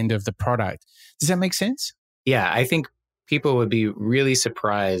back end of the product. Does that make sense? Yeah, I think people would be really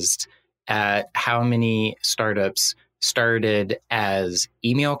surprised at how many startups started as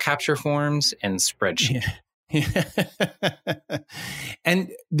email capture forms and spreadsheets. Yeah. And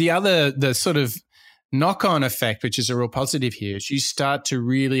the sort of knock-on effect, which is a real positive here, is you start to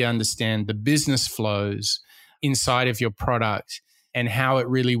really understand the business flows inside of your product and how it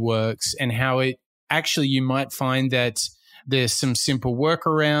really works, and how it actually, you might find that there's some simple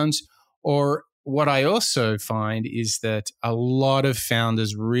workarounds. Or what I also find is that a lot of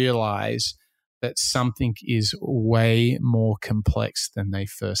founders realize that something is way more complex than they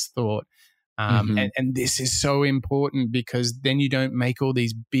first thought. And this is so important, because then you don't make all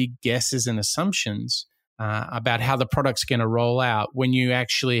these big guesses and assumptions about how the product's going to roll out when you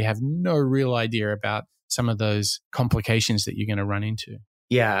actually have no real idea about some of those complications that you're going to run into.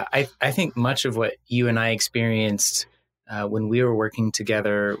 Yeah, I think much of what you and I experienced when we were working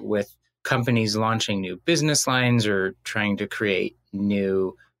together with companies launching new business lines or trying to create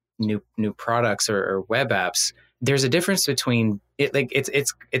new products or web apps, there's a difference between it. Like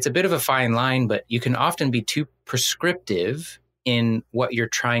it's a bit of a fine line, but you can often be too prescriptive in what you're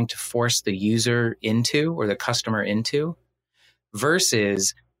trying to force the user into or the customer into,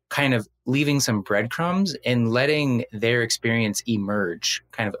 versus kind of leaving some breadcrumbs and letting their experience emerge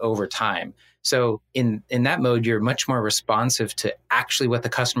kind of over time. So in that mode, you're much more responsive to actually what the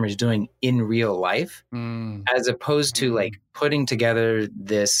customer is doing in real life, as opposed to like putting together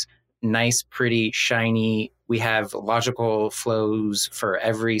this nice, pretty, shiny, we have logical flows for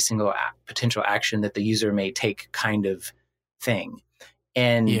every single potential action that the user may take kind of thing.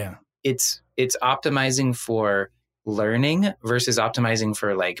 And it's optimizing for learning versus optimizing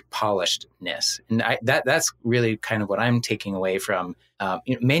for like polishedness. And that's really kind of what I'm taking away from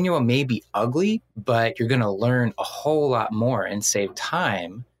manual may be ugly, but you're going to learn a whole lot more and save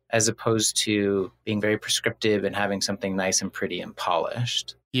time, as opposed to being very prescriptive and having something nice and pretty and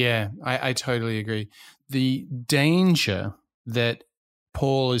polished. Yeah, I totally agree. The danger that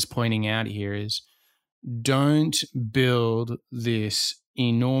Paul is pointing out here is don't build this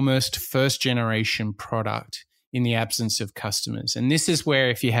enormous first generation product in the absence of customers. And this is where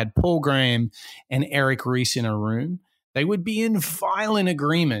if you had Paul Graham and Eric Ries in a room, they would be in violent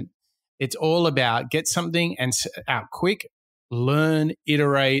agreement. It's all about get something and out quick, learn,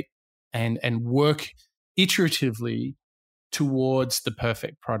 iterate, and work iteratively towards the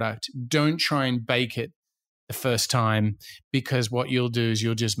perfect product. Don't try and bake it the first time, because what you'll do is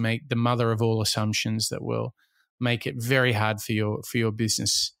you'll just make the mother of all assumptions that will make it very hard for your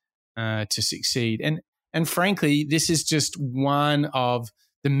business to succeed. And frankly, this is just one of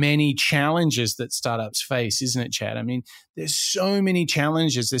the many challenges that startups face, isn't it, Chad? I mean, there's so many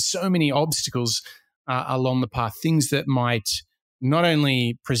challenges, there's so many obstacles along the path, things that might not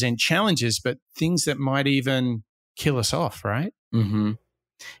only present challenges, but things that might even kill us off, right? Mm-hmm.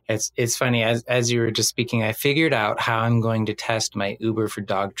 It's funny, as you were just speaking, I figured out how I'm going to test my Uber for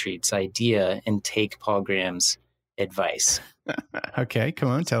dog treats idea and take Paul Graham's advice. Okay, come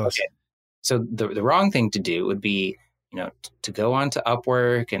on, tell us. So the wrong thing to do would be, to go on to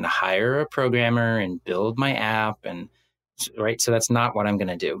Upwork and hire a programmer and build my app, and right. So that's not what I'm going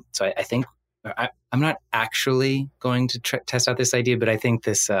to do. So I think I'm not actually going to test out this idea, but I think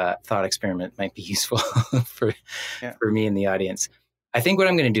this thought experiment might be useful for me and the audience. I think what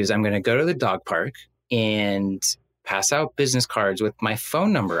I'm going to do is I'm going to go to the dog park and pass out business cards with my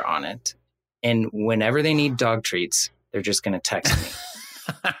phone number on it. And whenever they need dog treats, they're just going to text me.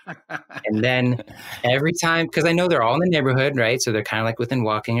 And then every time, because I know they're all in the neighborhood, right? So they're kind of like within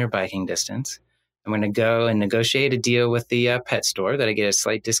walking or biking distance. I'm going to go and negotiate a deal with the pet store that I get a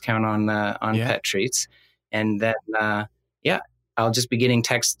slight discount on pet treats. And then, I'll just be getting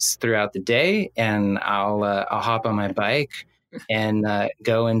texts throughout the day, and I'll hop on my bike and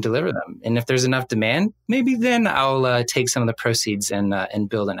go and deliver them. And if there's enough demand, maybe then I'll take some of the proceeds and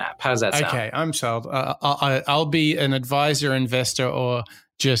build an app. How's that sound? Okay, I'm sold. I'll be an advisor, investor, or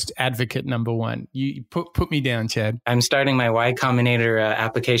just advocate number one. You put me down, Chad. I'm starting my Y Combinator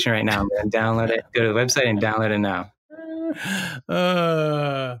application right now. I'm going to download it. Go to the website and download it now.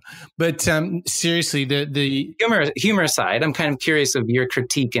 But seriously, the humor aside, I'm kind of curious of your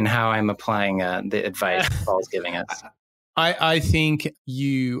critique and how I'm applying the advice Paul's giving us. I think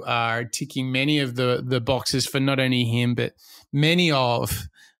you are ticking many of the boxes for not only him, but many of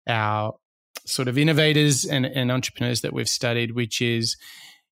our sort of innovators and entrepreneurs that we've studied, which is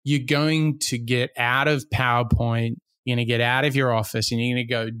you're going to get out of PowerPoint, you're going to get out of your office, and you're going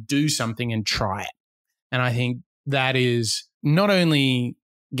to go do something and try it. And I think that is not only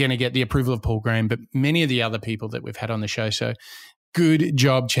going to get the approval of Paul Graham, but many of the other people that we've had on the show. So good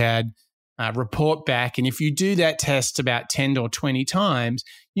job, Chad. Report back. And if you do that test about 10 or 20 times,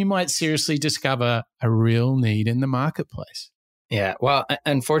 you might seriously discover a real need in the marketplace. Yeah. Well,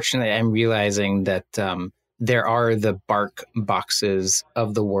 unfortunately, I'm realizing that there are the Bark boxes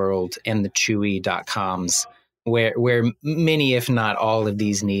of the world and the Chewy.coms where many, if not all of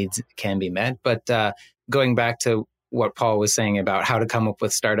these needs can be met. But going back to what Paul was saying about how to come up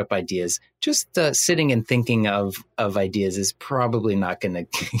with startup ideas, just sitting and thinking of ideas is probably not going to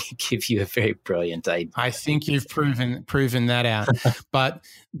give you a very brilliant idea. I think you've proven that out. But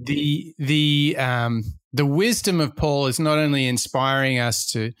the wisdom of Paul is not only inspiring us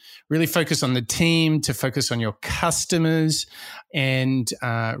to really focus on the team, to focus on your customers, and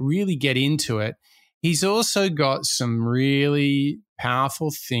really get into it. He's also got some really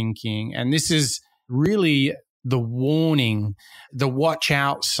powerful thinking, and this is really the warning, the watch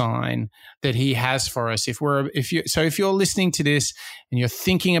out sign that he has for us. If you're listening to this and you're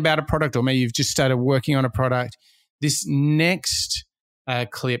thinking about a product, or maybe you've just started working on a product, this next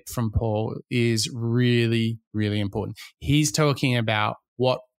clip from Paul is really, really important. He's talking about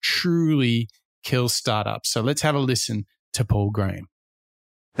what truly kills startups. So let's have a listen to Paul Graham.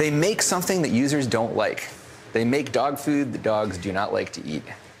 They make something that users don't like. They make dog food that dogs do not like to eat.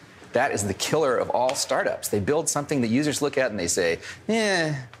 That is the killer of all startups. They build something that users look at and they say,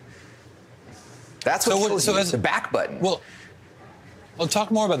 that's what kills you. It's the back button. Well,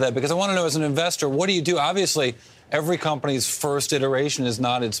 talk more about that, because I want to know, as an investor, what do you do? Obviously, every company's first iteration is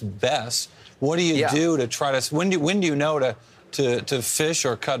not its best. What do you do to try to, when do you know to fish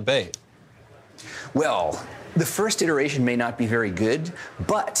or cut bait? Well, the first iteration may not be very good,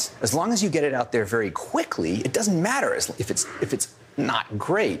 but as long as you get it out there very quickly, it doesn't matter if it's not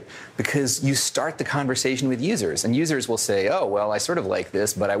great, because you start the conversation with users, and users will say, oh, well, I sort of like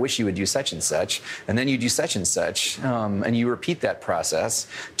this, but I wish you would do such and such, and then you do such and such, and you repeat that process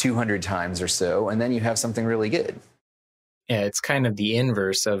 200 times or so, and then you have something really good. Yeah, it's kind of the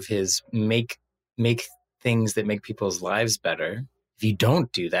inverse of his make things that make people's lives better. If you don't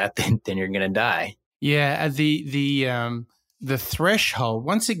do that, then you're going to die. Yeah, the threshold,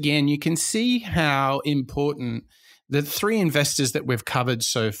 once again, you can see how important the three investors that we've covered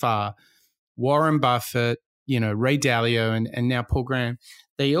so far, Warren Buffett, Ray Dalio, and now Paul Graham,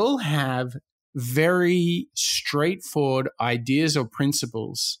 they all have very straightforward ideas or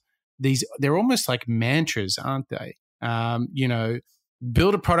principles. They're almost like mantras, aren't they?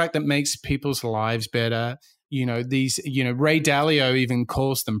 Build a product that makes people's lives better, these, Ray Dalio even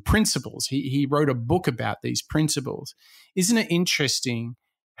calls them principles. He wrote a book about these principles. Isn't it interesting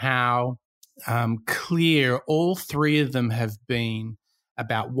how clear all three of them have been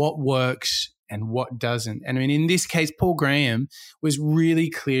about what works and what doesn't? And I mean, in this case, Paul Graham was really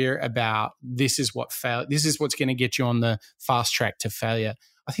clear about this is what's going to get you on the fast track to failure.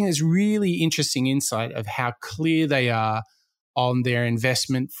 I think there's really interesting insight of how clear they are on their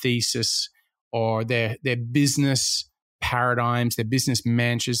investment thesis or their business paradigms, their business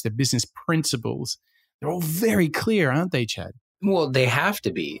mantras, their business principles. They're all very clear, aren't they, Chad? Well, they have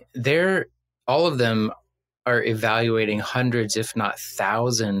to be. All of them are evaluating hundreds, if not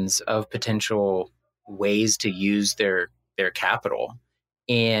thousands, of potential ways to use their capital.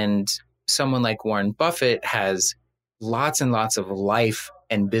 And someone like Warren Buffett has lots and lots of life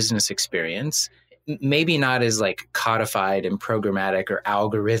and business experience, maybe not as like codified and programmatic or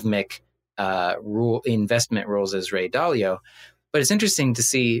algorithmic investment rules as Ray Dalio. But it's interesting to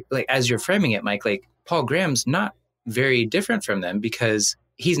see, like, as you're framing it, Mike, like Paul Graham's not very different from them because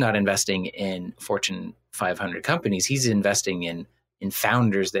he's not investing in Fortune 500 companies. He's investing in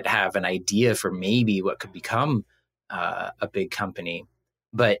founders that have an idea for maybe what could become a big company.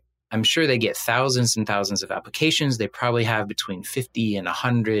 But I'm sure they get thousands and thousands of applications. They probably have between 50 and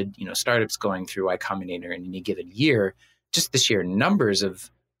 100, startups going through Y Combinator in any given year. Just the sheer numbers of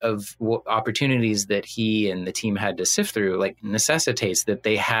opportunities that he and the team had to sift through, like, necessitates that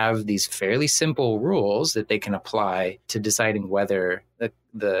they have these fairly simple rules that they can apply to deciding whether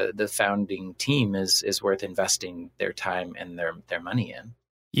the founding team is worth investing their time and their money in.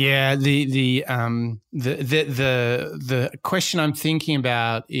 Yeah, the question I'm thinking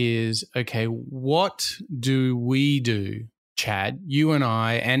about is, okay, what do we do, Chad, you and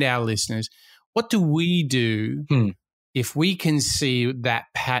I and our listeners? What do we do if we can see that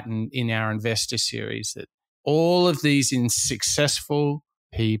pattern in our investor series, that all of these successful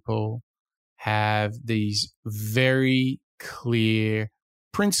people have these very clear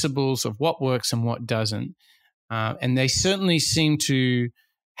principles of what works and what doesn't, and they certainly seem to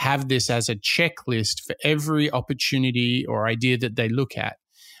have this as a checklist for every opportunity or idea that they look at.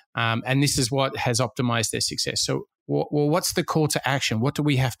 And this is what has optimized their success. So, what's the call to action? What do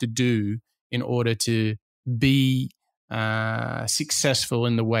we have to do in order to be successful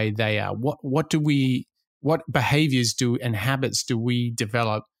in the way they are? What behaviors and habits do we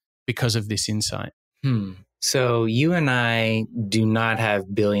develop because of this insight? So you and I do not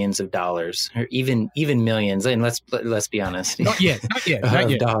have billions of dollars, or even millions. And let's be honest, not yet.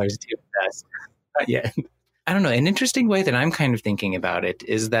 Dollars to invest. Not yet. I don't know. An interesting way that I'm kind of thinking about it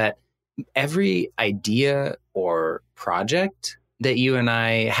is that every idea or project that you and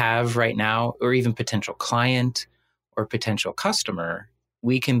I have right now, or even potential client or potential customer,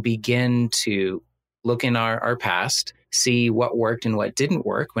 we can begin to look in our past, see what worked and what didn't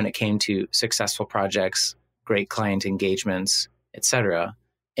work when it came to successful projects, great client engagements, etc.,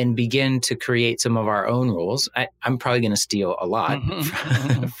 and begin to create some of our own rules. I'm probably going to steal a lot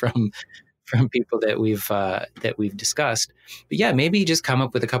from people that we've discussed, but yeah, maybe just come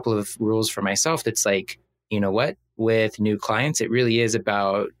up with a couple of rules for myself. That's like, you know what, with new clients, it really is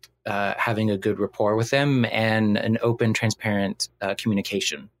about having a good rapport with them and an open, transparent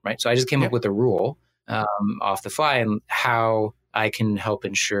communication, right? So I just came up with a rule off the fly and how I can help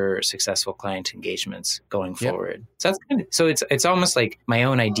ensure successful client engagements going forward. So that's it's almost like my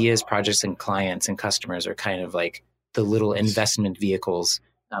own ideas, projects, and clients and customers are kind of like the little investment vehicles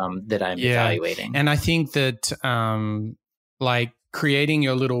that I'm evaluating. And I think that like creating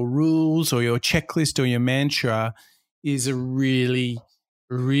your little rules or your checklist or your mantra is a really,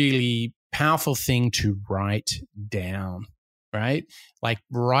 really powerful thing to write down, right? Like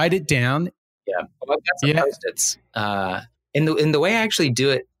write it down. Yeah. Well, that's Post-its. In the way I actually do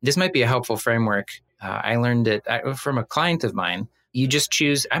it, this might be a helpful framework. I learned it from a client of mine. You just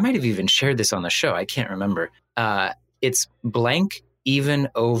choose, I might have even shared this on the show. I can't remember. It's blank, even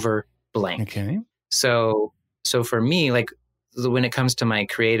over blank. Okay. So for me, like when it comes to my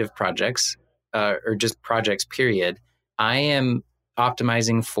creative projects or just projects, period, I am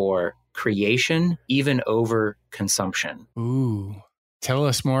optimizing for creation, even over consumption. Ooh. Tell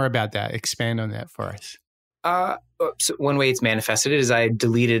us more about that. Expand on that for us. So one way it's manifested is I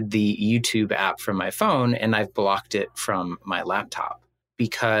deleted the YouTube app from my phone and I've blocked it from my laptop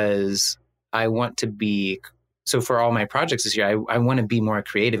because I want to be, so for all my projects this year, I want to be more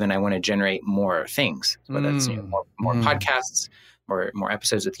creative and I want to generate more things. So that's more podcasts, more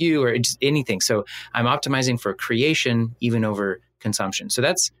episodes with you, or just anything. So I'm optimizing for creation even over consumption. So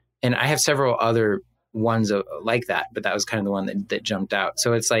and I have several other ones like that, but that was kind of the one that jumped out.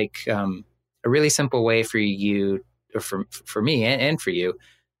 So it's like, a really simple way for you, or for me and for you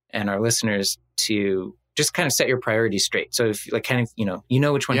and our listeners to just kind of set your priorities straight. So if like kind of, you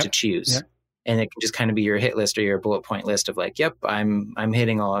know which one to choose. Yep. And it can just kind of be your hit list or your bullet point list of like, yep, I'm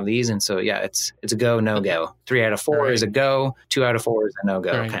hitting all of these. And so, yeah, it's a go, no go. 3 out of 4 is a go. 2 out of 4 is a no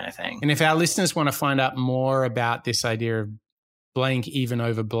go kind of thing. And if our listeners want to find out more about this idea of blank even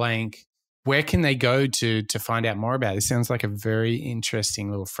over blank, where can they go to find out more about it? It sounds like a very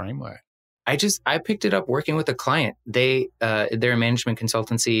interesting little framework. I picked it up working with a client. They're a management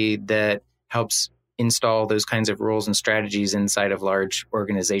consultancy that helps install those kinds of rules and strategies inside of large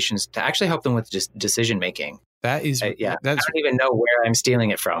organizations to actually help them with just decision making. That is, I don't even know where I'm stealing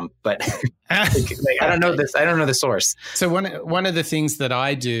it from, but I don't know this. I don't know the source. So one of the things that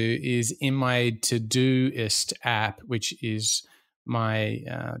I do is in my Todoist app, which is my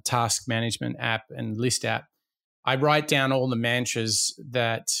task management app and list app, I write down all the mantras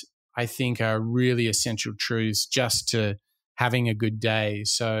that I think are really essential truths just to having a good day.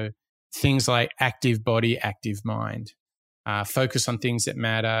 So things like active body, active mind, focus on things that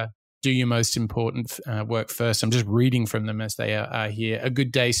matter, do your most important work first. I'm just reading from them as they are here. A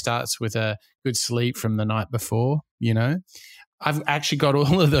good day starts with a good sleep from the night before, I've actually got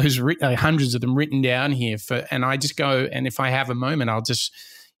all of those, hundreds of them written down here and I just go, and if I have a moment, I'll just,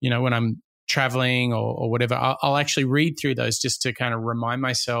 when I'm traveling or whatever, I'll actually read through those just to kind of remind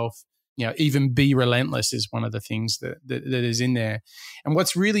myself, even be relentless is one of the things that is in there. And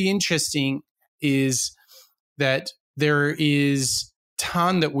what's really interesting is that there is a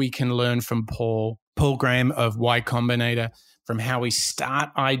ton that we can learn from Paul Graham of Y Combinator, from how we start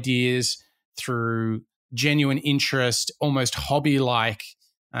ideas through genuine interest, almost hobby-like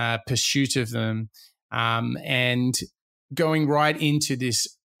pursuit of them, and going right into this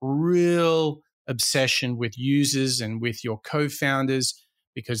real obsession with users and with your co-founders,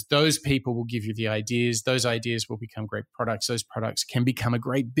 because those people will give you the ideas. Those ideas will become great products. Those products can become a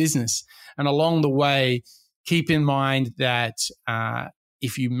great business. And along the way, keep in mind that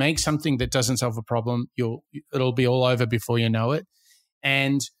if you make something that doesn't solve a problem, it'll be all over before you know it.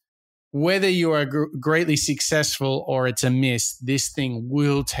 And whether you are greatly successful or it's a miss, this thing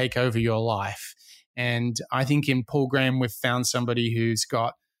will take over your life. And I think in Paul Graham, we've found somebody who's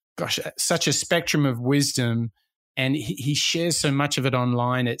got, such a spectrum of wisdom, and he shares so much of it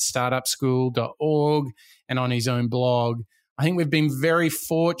online at startupschool.org and on his own blog. I think we've been very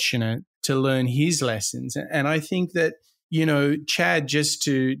fortunate to learn his lessons. And I think that, Chad, just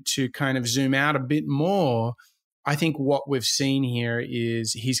to kind of zoom out a bit more, I think what we've seen here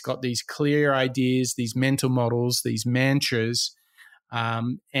is he's got these clear ideas, these mental models, these mantras,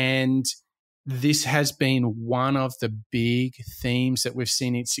 and this has been one of the big themes that we've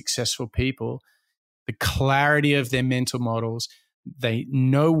seen in successful people. The clarity of their mental models. They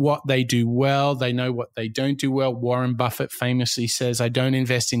know what they do well. They know what they don't do well. Warren Buffett famously says, I don't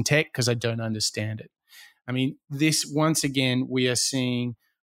invest in tech because I don't understand it. I mean, this, once again, we are seeing,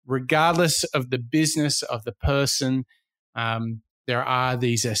 regardless of the business of the person, there are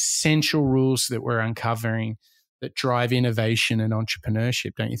these essential rules that we're uncovering that drive innovation and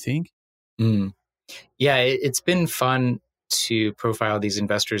entrepreneurship, don't you think? Yeah, it's been fun to profile these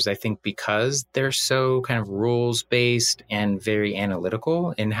investors, I think, because they're so kind of rules-based and very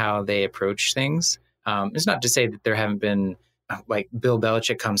analytical in how they approach things. It's not to say that there haven't been, like Bill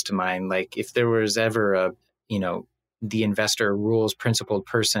Belichick comes to mind. Like if there was ever the investor rules principled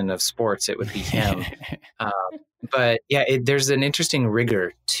person of sports, it would be him. But yeah, there's an interesting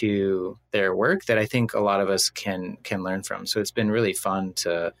rigor to their work that I think a lot of us can learn from. So it's been really fun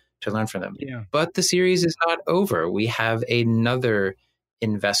to learn from them. Yeah. But the series is not over. We have another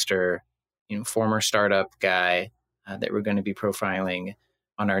investor, former startup guy that we're going to be profiling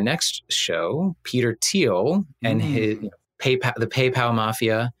on our next show, Peter Thiel and his the PayPal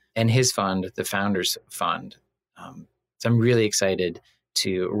Mafia and his fund, the Founders Fund. So I'm really excited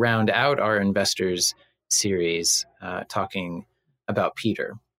to round out our investors series talking about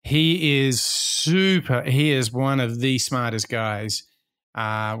Peter. He is super. He is one of the smartest guys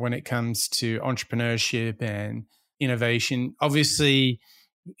when it comes to entrepreneurship and innovation. Obviously,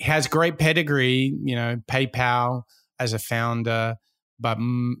 he has great pedigree, PayPal as a founder, but,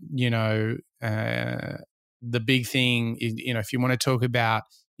 the big thing is, if you want to talk about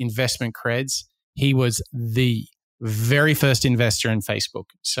investment creds, he was the very first investor in Facebook.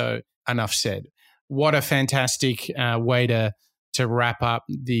 So enough said. What a fantastic way to wrap up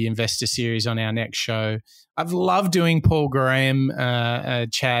the investor series on our next show. I've loved doing Paul Graham,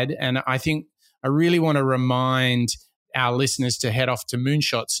 Chad, and I think I really want to remind our listeners to head off to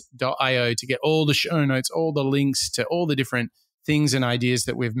moonshots.io to get all the show notes, all the links to all the different things and ideas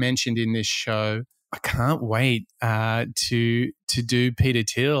that we've mentioned in this show. I can't wait to do Peter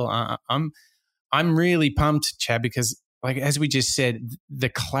Thiel. I'm really pumped, Chad, because like as we just said, the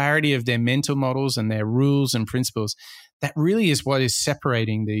clarity of their mental models and their rules and principles, that really is what is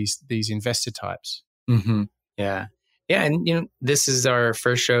separating these investor types. Mm-hmm. Yeah. And this is our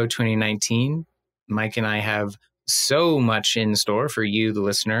first show 2019. Mike and I have so much in store for you, the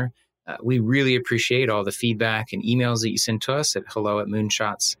listener. We really appreciate all the feedback and emails that you send to us at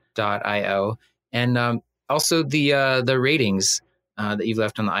hello@moonshots.io. And also the ratings that you've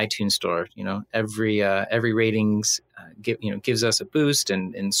left on the iTunes store. Every ratings gives us a boost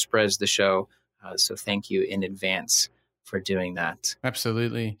and spreads the show. So thank you in advance for doing that.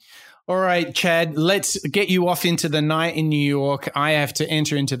 Absolutely. All right, Chad, let's get you off into the night in New York. I have to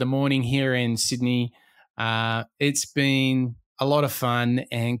enter into the morning here in Sydney. It's been a lot of fun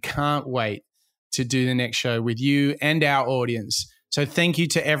and can't wait to do the next show with you and our audience. So thank you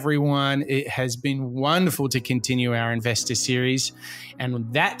to everyone. It has been wonderful to continue our investor series.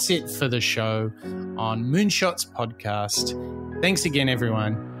 And that's it for the show on Moonshots Podcast. Thanks again,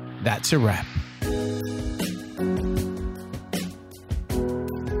 everyone. That's a wrap.